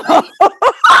got to go.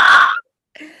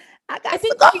 I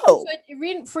think to go.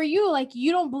 For you, like,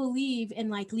 you don't believe in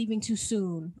like leaving too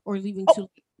soon or leaving too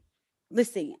late.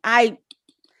 Listen,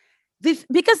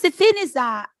 because the thing is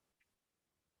that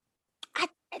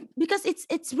because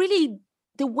it's really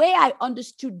the way I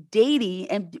understood dating,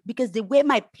 and because the way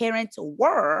my parents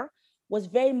were was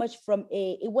very much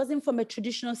it wasn't from a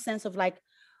traditional sense of like,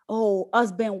 oh,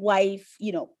 husband, wife,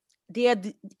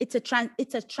 it's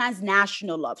a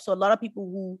transnational love. So a lot of people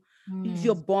who, if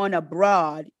you're born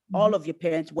abroad, all of your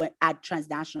parents went at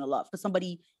transnational love because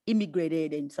somebody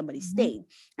immigrated and somebody stayed.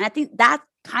 And I think that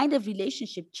kind of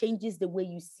relationship changes the way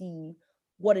you see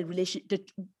what a relationship,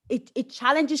 it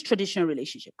challenges traditional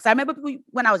relationship. Because I remember people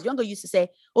when I was younger used to say,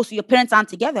 oh, so your parents aren't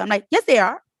together. I'm like, yes, they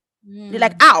are. They're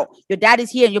like, ow, your dad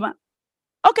is here and your mom.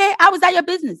 Okay, how is that your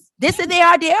business? They say they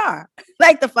are.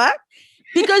 Like the fuck?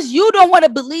 Because you don't want to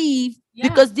believe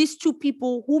because these two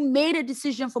people who made a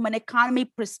decision from an economy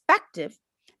perspective,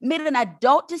 made an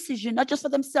adult decision, not just for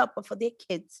themselves, but for their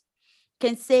kids,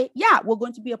 can say, yeah, we're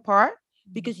going to be apart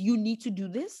because you need to do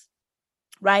this,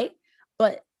 right?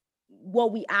 But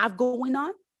what we have going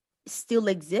on still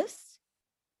exists.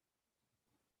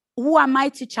 Who am I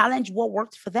to challenge what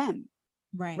worked for them?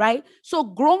 Right. So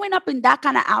growing up in that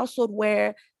kind of household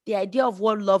where the idea of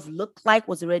what love looked like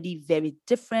was already very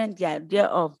different. The idea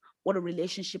of what a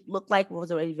relationship looked like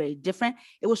was already very different.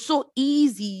 It was so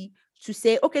easy to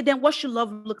say, okay, then what should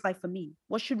love look like for me?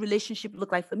 What should relationship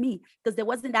look like for me? Because there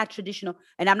wasn't that traditional.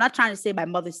 And I'm not trying to say my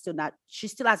mother's still not, she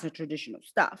still has her traditional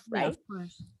stuff, right? Yeah, of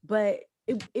course. But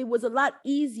it was a lot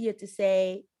easier to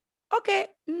say, okay,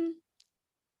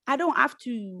 I don't have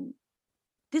to,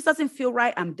 this doesn't feel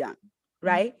right, I'm done.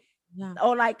 Right? Yeah.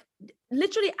 Or like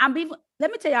literally,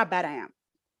 let me tell you how bad I am.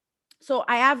 So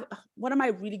I have one of my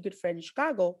really good friends in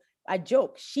Chicago. I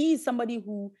joke. She's somebody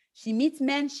who she meets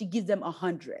men, she gives them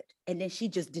 100 and then she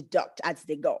just deduct as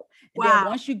they go. And then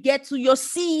once you get to your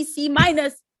C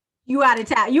minus, you out of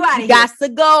town. You out of here. Got to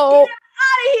go. Get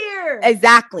out of here.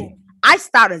 Exactly. I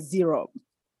start at 0.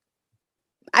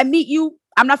 I meet you.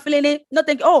 I'm not feeling it.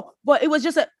 Nothing. Oh, but it was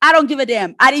just I don't give a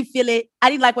damn. I didn't feel it. I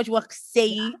didn't like what you were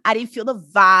saying. I didn't feel the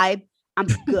vibe. I'm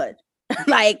good.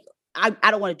 Like, I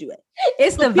don't want to do it.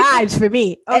 It's so the vibes for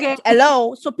me. Okay.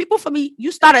 Hello. So people, for me,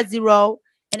 you start at 0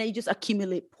 and then you just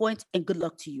accumulate points and good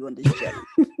luck to you on this journey.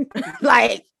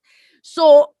 Like,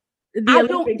 so there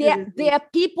are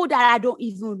people that I don't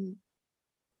even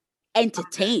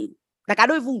entertain. Like, I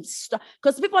don't even start.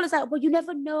 Because people always like, well, you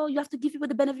never know. You have to give people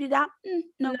the benefit of the doubt.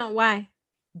 No. Why?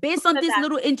 Based on this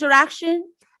little interaction,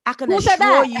 I can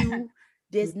assure you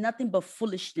there's nothing but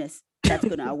foolishness that's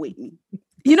going to await me.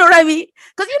 You know what I mean?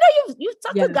 Because, you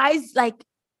talk to guys like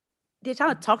they're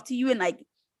trying to talk to you and like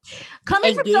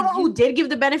coming from someone who did give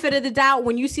the benefit of the doubt.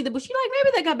 When you see the bush, you're like,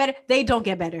 maybe they got better. They don't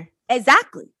get better.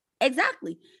 Exactly.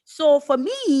 So for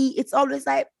me, it's always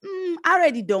like,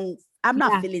 I'm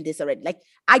not feeling this already. Like,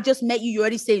 I just met you. You're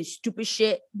already saying stupid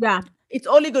shit. Yeah. It's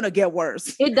only going to get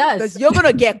worse. It does. Because you're going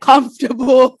to get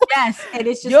comfortable. Yes. And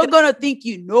it's just you're going to think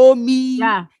you know me.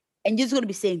 Yeah. And you're just going to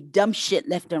be saying dumb shit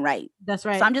left and right. That's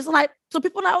right. So I'm just like, so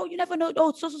people are like, oh, you never know.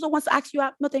 Oh, so wants to ask you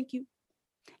out. No, thank you.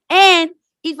 And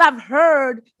if I've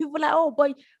heard people like, oh,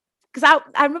 boy, because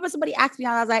I remember somebody asked me,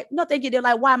 and I was like, no, thank you. They're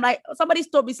like, why? I'm like, somebody's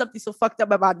told me something so fucked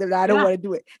up about them that I don't want to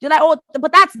do it. They're like, oh,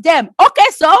 but that's them. Okay,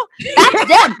 so that's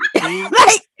them.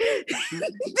 Like,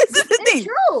 this is the thing.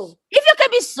 True. If you can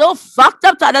be so fucked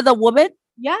up to another woman,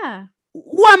 yeah.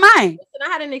 Who am I? Listen, I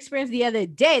had an experience the other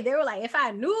day. They were like, if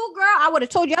I knew, girl, I would have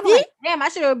told you. I'm like, damn, I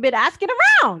should have been asking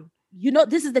around.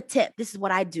 This is the tip. This is what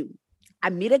I do. I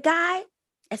meet a guy,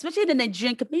 especially in the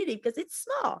Nigerian community, because it's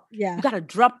small. Yeah. You got to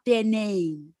drop their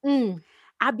name.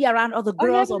 I'll be around other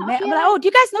girls or men. I'm like, oh, do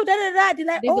you guys know that? They're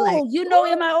like, oh, you know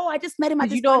him. Like, oh, I just met him. I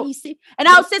just know he seemed. And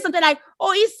I'll say something like,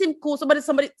 oh, he seemed cool. So that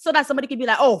somebody can be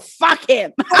like, oh, fuck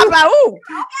him. I'm like, oh,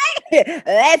 okay,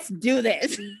 let's do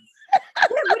this.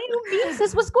 What do you mean,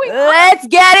 sis? What's going on? Let's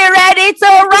get it ready to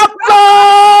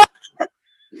rumble.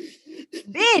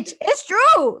 Bitch, it's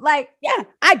true. Like, yeah,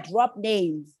 I drop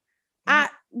names.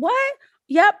 What?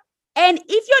 Yep. And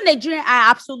if you're Nigerian,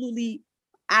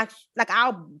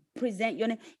 I'll present your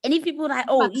name. And if people like,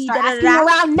 asking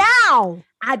around now.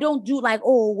 I don't do like,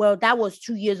 oh, well, that was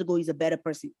 2 years ago. He's a better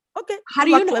person. Okay. How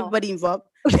do you know? Everybody involved.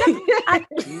 Because they could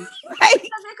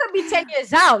be 10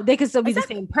 years out. They could still be the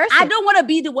same person. I don't want to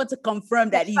be the one to confirm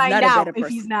that he's not a better person.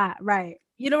 If he's not, right.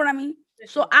 You know what I mean?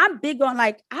 So I'm big on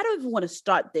like, I don't even want to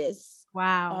start this.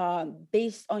 Wow.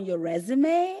 Based on your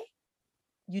resume,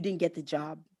 you didn't get the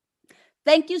job.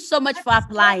 Thank you so much for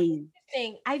applying.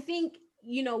 I think,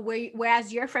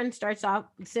 whereas your friend starts off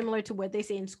similar to what they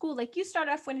say in school, like you start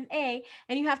off with an A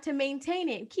and you have to maintain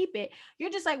it and keep it. You're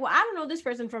just like, well, I don't know this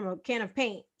person from a can of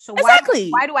paint. So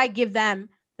why do I give them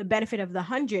the benefit of the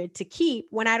 100 to keep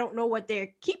when I don't know what they're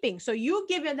keeping? So you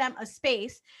giving them a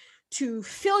space to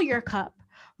fill your cup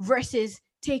versus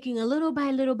taking a little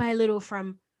by little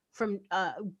from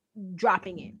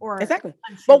dropping it or exactly.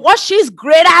 But what she's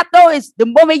great at though is the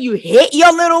moment you hit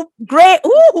your little great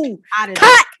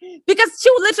cut, because she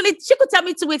could tell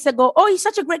me 2 weeks ago, oh, he's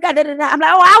such a great guy. Da, da, da. I'm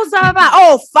like, oh, I was about,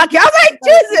 oh, fuck you. I was like,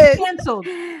 Jesus. Canceled.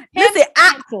 Listen,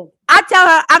 I tell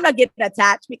her I'm not getting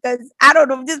attached because I don't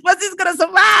know if this person's gonna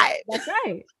survive. That's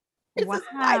right. It's a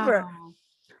survivor.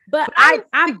 But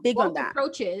I'm big on that.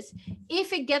 Approaches,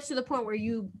 if it gets to the point where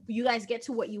you guys get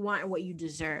to what you want and what you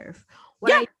deserve.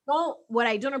 What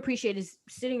I don't appreciate is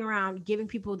sitting around giving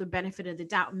people the benefit of the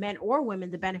doubt, men or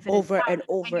women, the benefit over of the doubt, and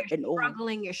over and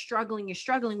over. You're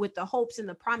struggling with the hopes and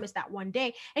the promise that one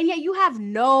day, and yet you have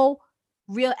no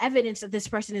real evidence that this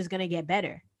person is going to get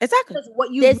better. Exactly.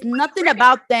 There's nothing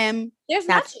about them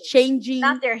that's changing.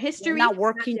 Not their history. Not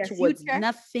working towards future.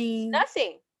 Nothing.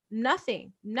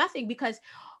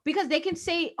 Because they can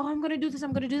say, oh, I'm going to do this,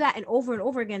 I'm going to do that, and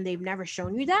over again, they've never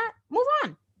shown you that. Move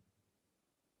on.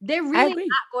 They're really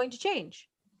not going to change.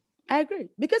 I agree.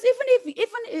 Because even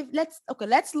if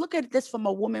let's look at this from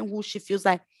a woman who she feels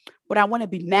like, but I want to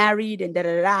be married and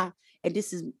and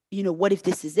this is, what if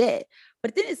this is it?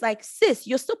 But then it's like, sis,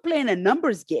 you're still playing a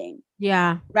numbers game.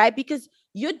 Yeah. Right? Because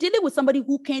you're dealing with somebody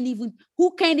who can't even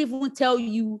tell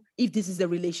you if this is a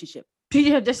relationship.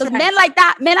 Because men like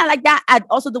that are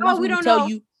also the ones who don't tell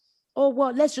you, oh,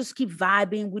 well, let's just keep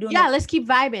vibing. Let's keep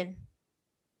vibing.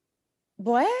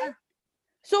 Boy.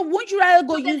 So wouldn't you rather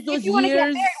go use those years? Get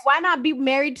married, why not be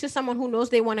married to someone who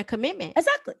knows they want a commitment?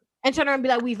 Exactly. And turn around and be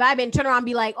like, we vibe, and turn around and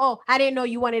be like, oh, I didn't know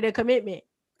you wanted a commitment.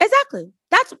 Exactly.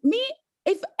 That's me.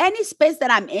 If any space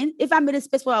that I'm in, if I'm in a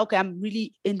space where, okay, I'm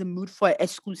really in the mood for an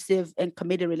exclusive and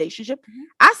committed relationship,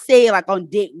 I say like on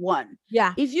date 1.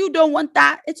 Yeah. If you don't want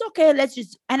that, it's okay. Let's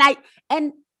just, and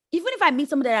even if I meet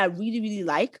someone that I really, really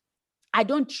like, I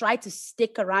don't try to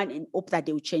stick around and hope that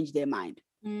they will change their mind.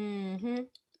 Mm-hmm.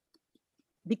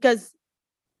 Because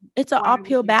it's an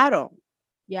uphill battle.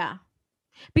 Yeah.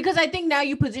 Because I think now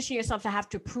you position yourself to have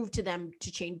to prove to them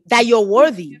to change. That you're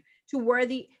worthy.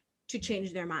 To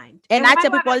change their mind. And I tell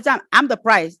people all the time, I'm the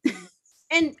prize.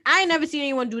 And I ain't never seen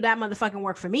anyone do that motherfucking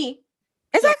work for me.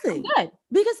 Exactly. So good.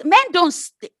 Because men don't,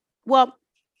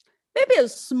 maybe a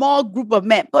small group of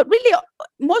men, but really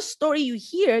most story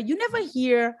you never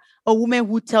hear a woman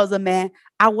who tells a man,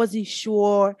 I wasn't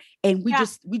sure, and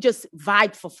we just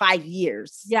vibed for 5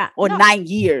 years, or 9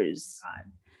 years.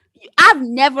 God. I've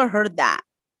never heard that.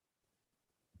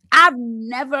 I've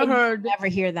never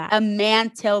hear that. A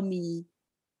man tell me,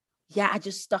 yeah, I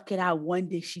just stuck it out. One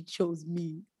day she chose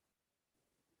me.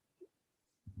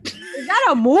 Is that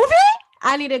a movie?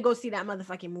 I need to go see that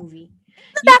motherfucking movie.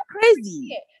 Isn't that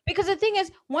crazy? Because the thing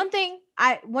is, one thing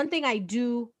I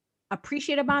do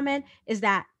appreciate about men is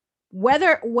that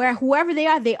whoever they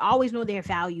are, they always know their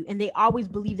value and they always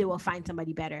believe they will find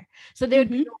somebody better. So there's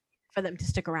no for them to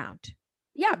stick around.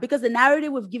 Yeah, because the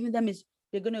narrative we've given them is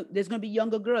there's gonna be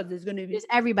younger girls. There's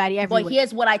everybody everywhere. But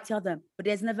here's what I tell them: but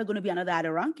there's never gonna be another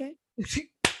Ronke,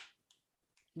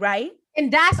 right?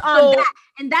 And that's on that.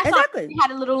 And that's exactly. We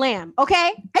had a little lamb.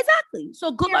 Okay, exactly.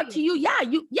 So good luck to you. Yeah,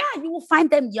 you will find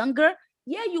them younger.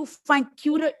 Yeah, you'll find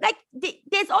cuter. Like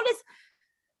there's always.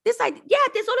 There's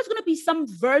always going to be some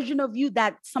version of you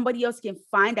that somebody else can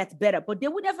find that's better, but they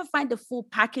would never find the full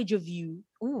package of you.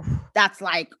 Ooh. That's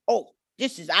like, oh,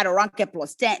 this is Ronke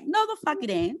plus 10. No, the fuck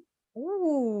it ain't.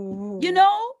 Ooh.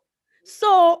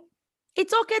 So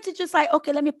it's okay to just like,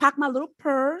 okay, let me pack my little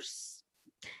purse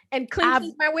and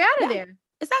clean my way out of there.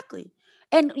 Exactly.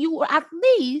 And you at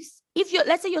least,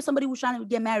 let's say you're somebody who's trying to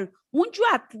get married, wouldn't you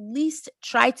at least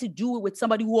try to do it with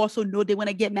somebody who also know they want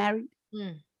to get married?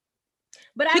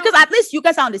 Because at least you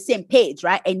guys are on the same page,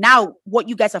 right? And now what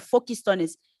you guys are focused on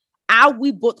is, are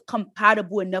we both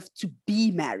compatible enough to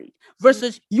be married?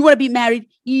 Versus you want to be married,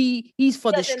 he's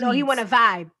for the streets. No, he want to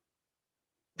vibe.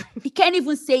 He can't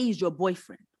even say he's your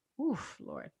boyfriend. Oof,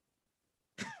 Lord.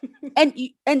 And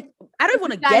I don't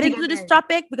want to get into this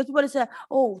topic because people say,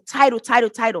 oh,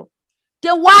 title.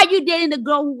 Then why are you dating the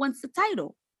girl who wants the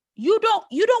title? You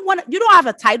don't have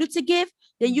a title to give.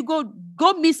 Then you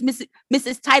go miss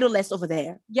Mrs. Titleless over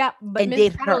there. Yeah, but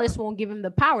Mrs. Titleless won't give him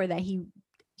the power that he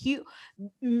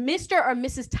Mr. or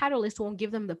Mrs. Titleless won't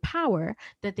give them the power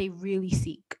that they really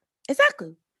seek.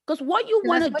 Exactly. Because what you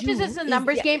want to do, as much as it's a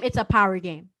numbers game, it's a power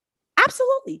game.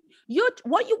 Absolutely.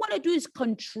 What you want to do is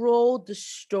control the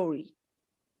story.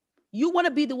 You want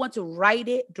to be the one to write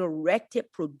it, direct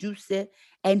it, produce it,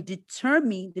 and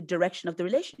determine the direction of the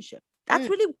relationship. That's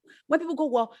really when people go,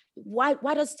 well, why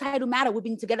does title matter? We've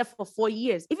been together for 4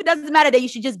 years. If it doesn't matter, then you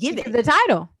should just give it the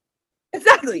title.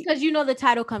 Exactly. Because the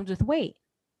title comes with weight.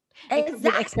 It comes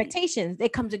with expectations.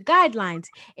 It comes with guidelines.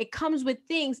 It comes with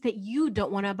things that you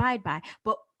don't want to abide by,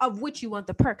 but of which you want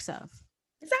the perks of.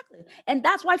 Exactly. And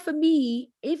that's why for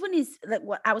me, even is like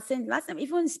what I was saying last time,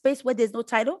 even in space where there's no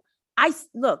title,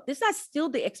 this is still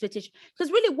the expectation.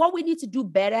 Because really what we need to do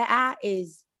better at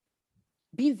is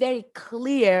be very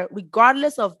clear,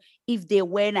 regardless of if they're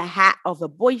wearing a hat of a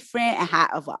boyfriend, a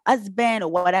hat of a husband,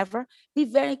 or whatever. Be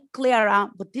very clear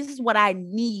around, but this is what I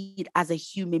need as a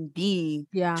human being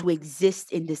to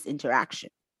exist in this interaction,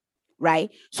 right?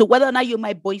 So whether or not you're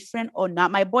my boyfriend or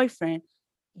not my boyfriend,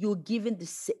 you're given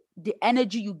the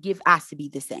energy you give has to be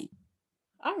the same.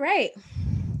 All right.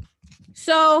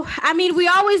 So, I mean, we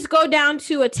always go down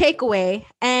to a takeaway,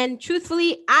 and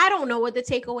truthfully, I don't know what the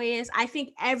takeaway is. I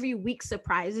think every week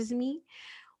surprises me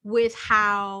with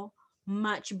how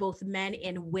much both men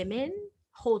and women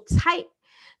hold tight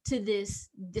to this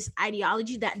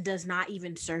ideology that does not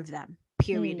even serve them.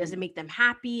 Period. It doesn't make them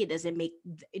happy. It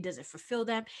doesn't fulfill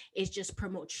them. It just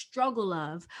promotes struggle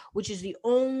of, which is the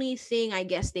only thing I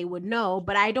guess they would know.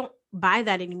 But I don't buy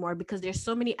that anymore because there's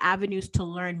so many avenues to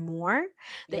learn more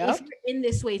that if you're in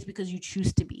this way, it's because you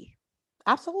choose to be.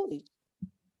 Absolutely.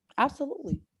 I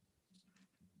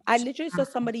literally saw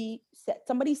somebody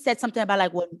said something about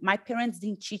like, well, my parents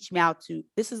didn't teach me how to,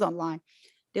 this is online.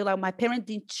 They're like, my parents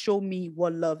didn't show me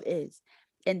what love is.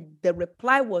 And the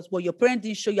reply was, well, your parents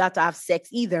didn't show you how to have sex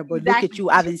either, but look at you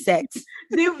having sex.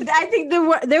 I think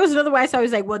there was another way I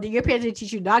was like, well, your parents didn't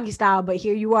teach you doggy style, but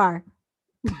here you are.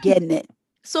 Getting it.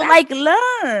 So like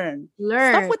learn.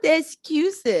 Stop with the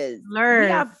excuses. Learn. We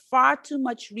have far too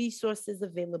much resources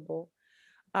available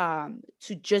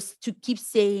to keep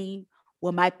saying,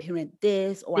 well, my parent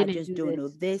this, or I just don't know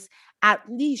this. At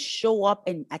least show up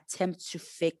and attempt to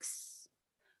fix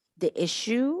the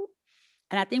issue.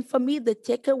 And I think for me, the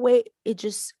takeaway, it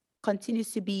just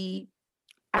continues to be,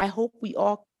 I hope we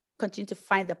all continue to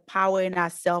find the power in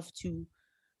ourselves to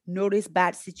notice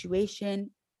bad situation,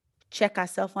 check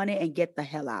ourselves on it, and get the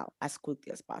hell out as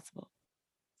quickly as possible.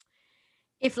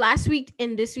 If last week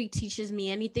and this week teaches me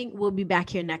anything, we'll be back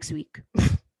here next week.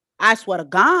 I swear to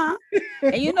God.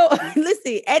 And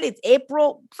listen, and it's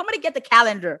April. Somebody get the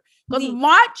calendar. Because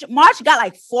March got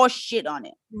like 4 shit on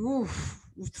it. Oof.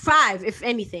 5, if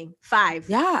anything. 5.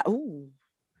 Yeah. Ooh.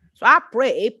 So I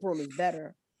pray April is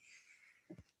better.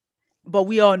 But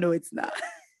we all know it's not.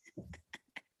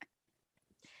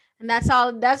 And that's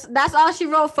all she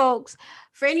wrote, folks.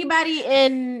 For anybody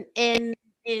in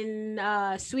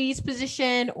Sweetie's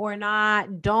position or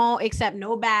not, don't accept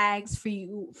no bags for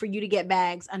you to get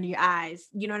bags under your eyes.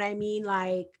 You know what I mean?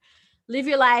 Like, live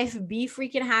your life, be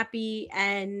freaking happy,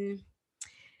 and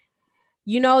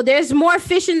there's more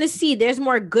fish in the sea. There's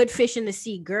more good fish in the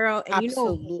sea, girl. And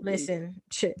absolutely. Listen,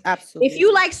 shit. Absolutely. If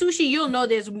you like sushi, you'll know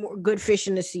there's more good fish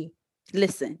in the sea.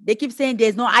 Listen, they keep saying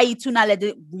there's no ayi tuna.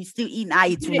 We still eating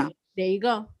ayi tuna. There you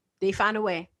go. They found a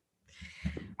way.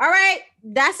 All right.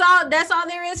 That's all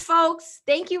there is, folks.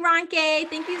 Thank you, Ronke.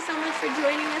 Thank you so much for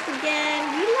joining us again.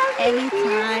 We love you.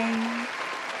 Anytime.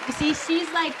 You see,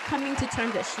 she's like coming to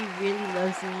terms that she really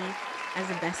loves me as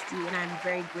a bestie, and I'm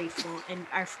very grateful. And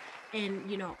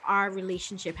our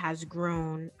relationship has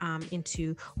grown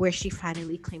into where she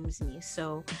finally claims me.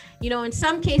 So, in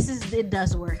some cases it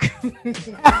does work.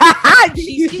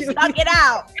 She stuck it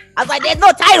out. I was like, there's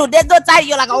no title.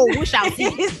 You're like, oh, we shall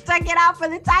see. Stuck it out for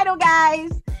the title,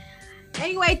 guys.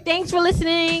 Anyway, thanks for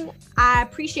listening. I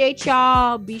appreciate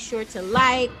y'all. Be sure to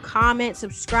like, comment,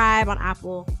 subscribe on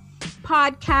Apple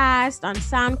Podcast, on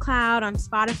SoundCloud, on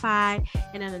Spotify.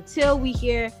 And then until we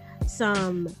hear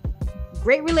some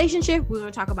great relationship, we're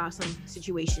going to talk about some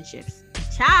situationships.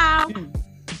 Ciao.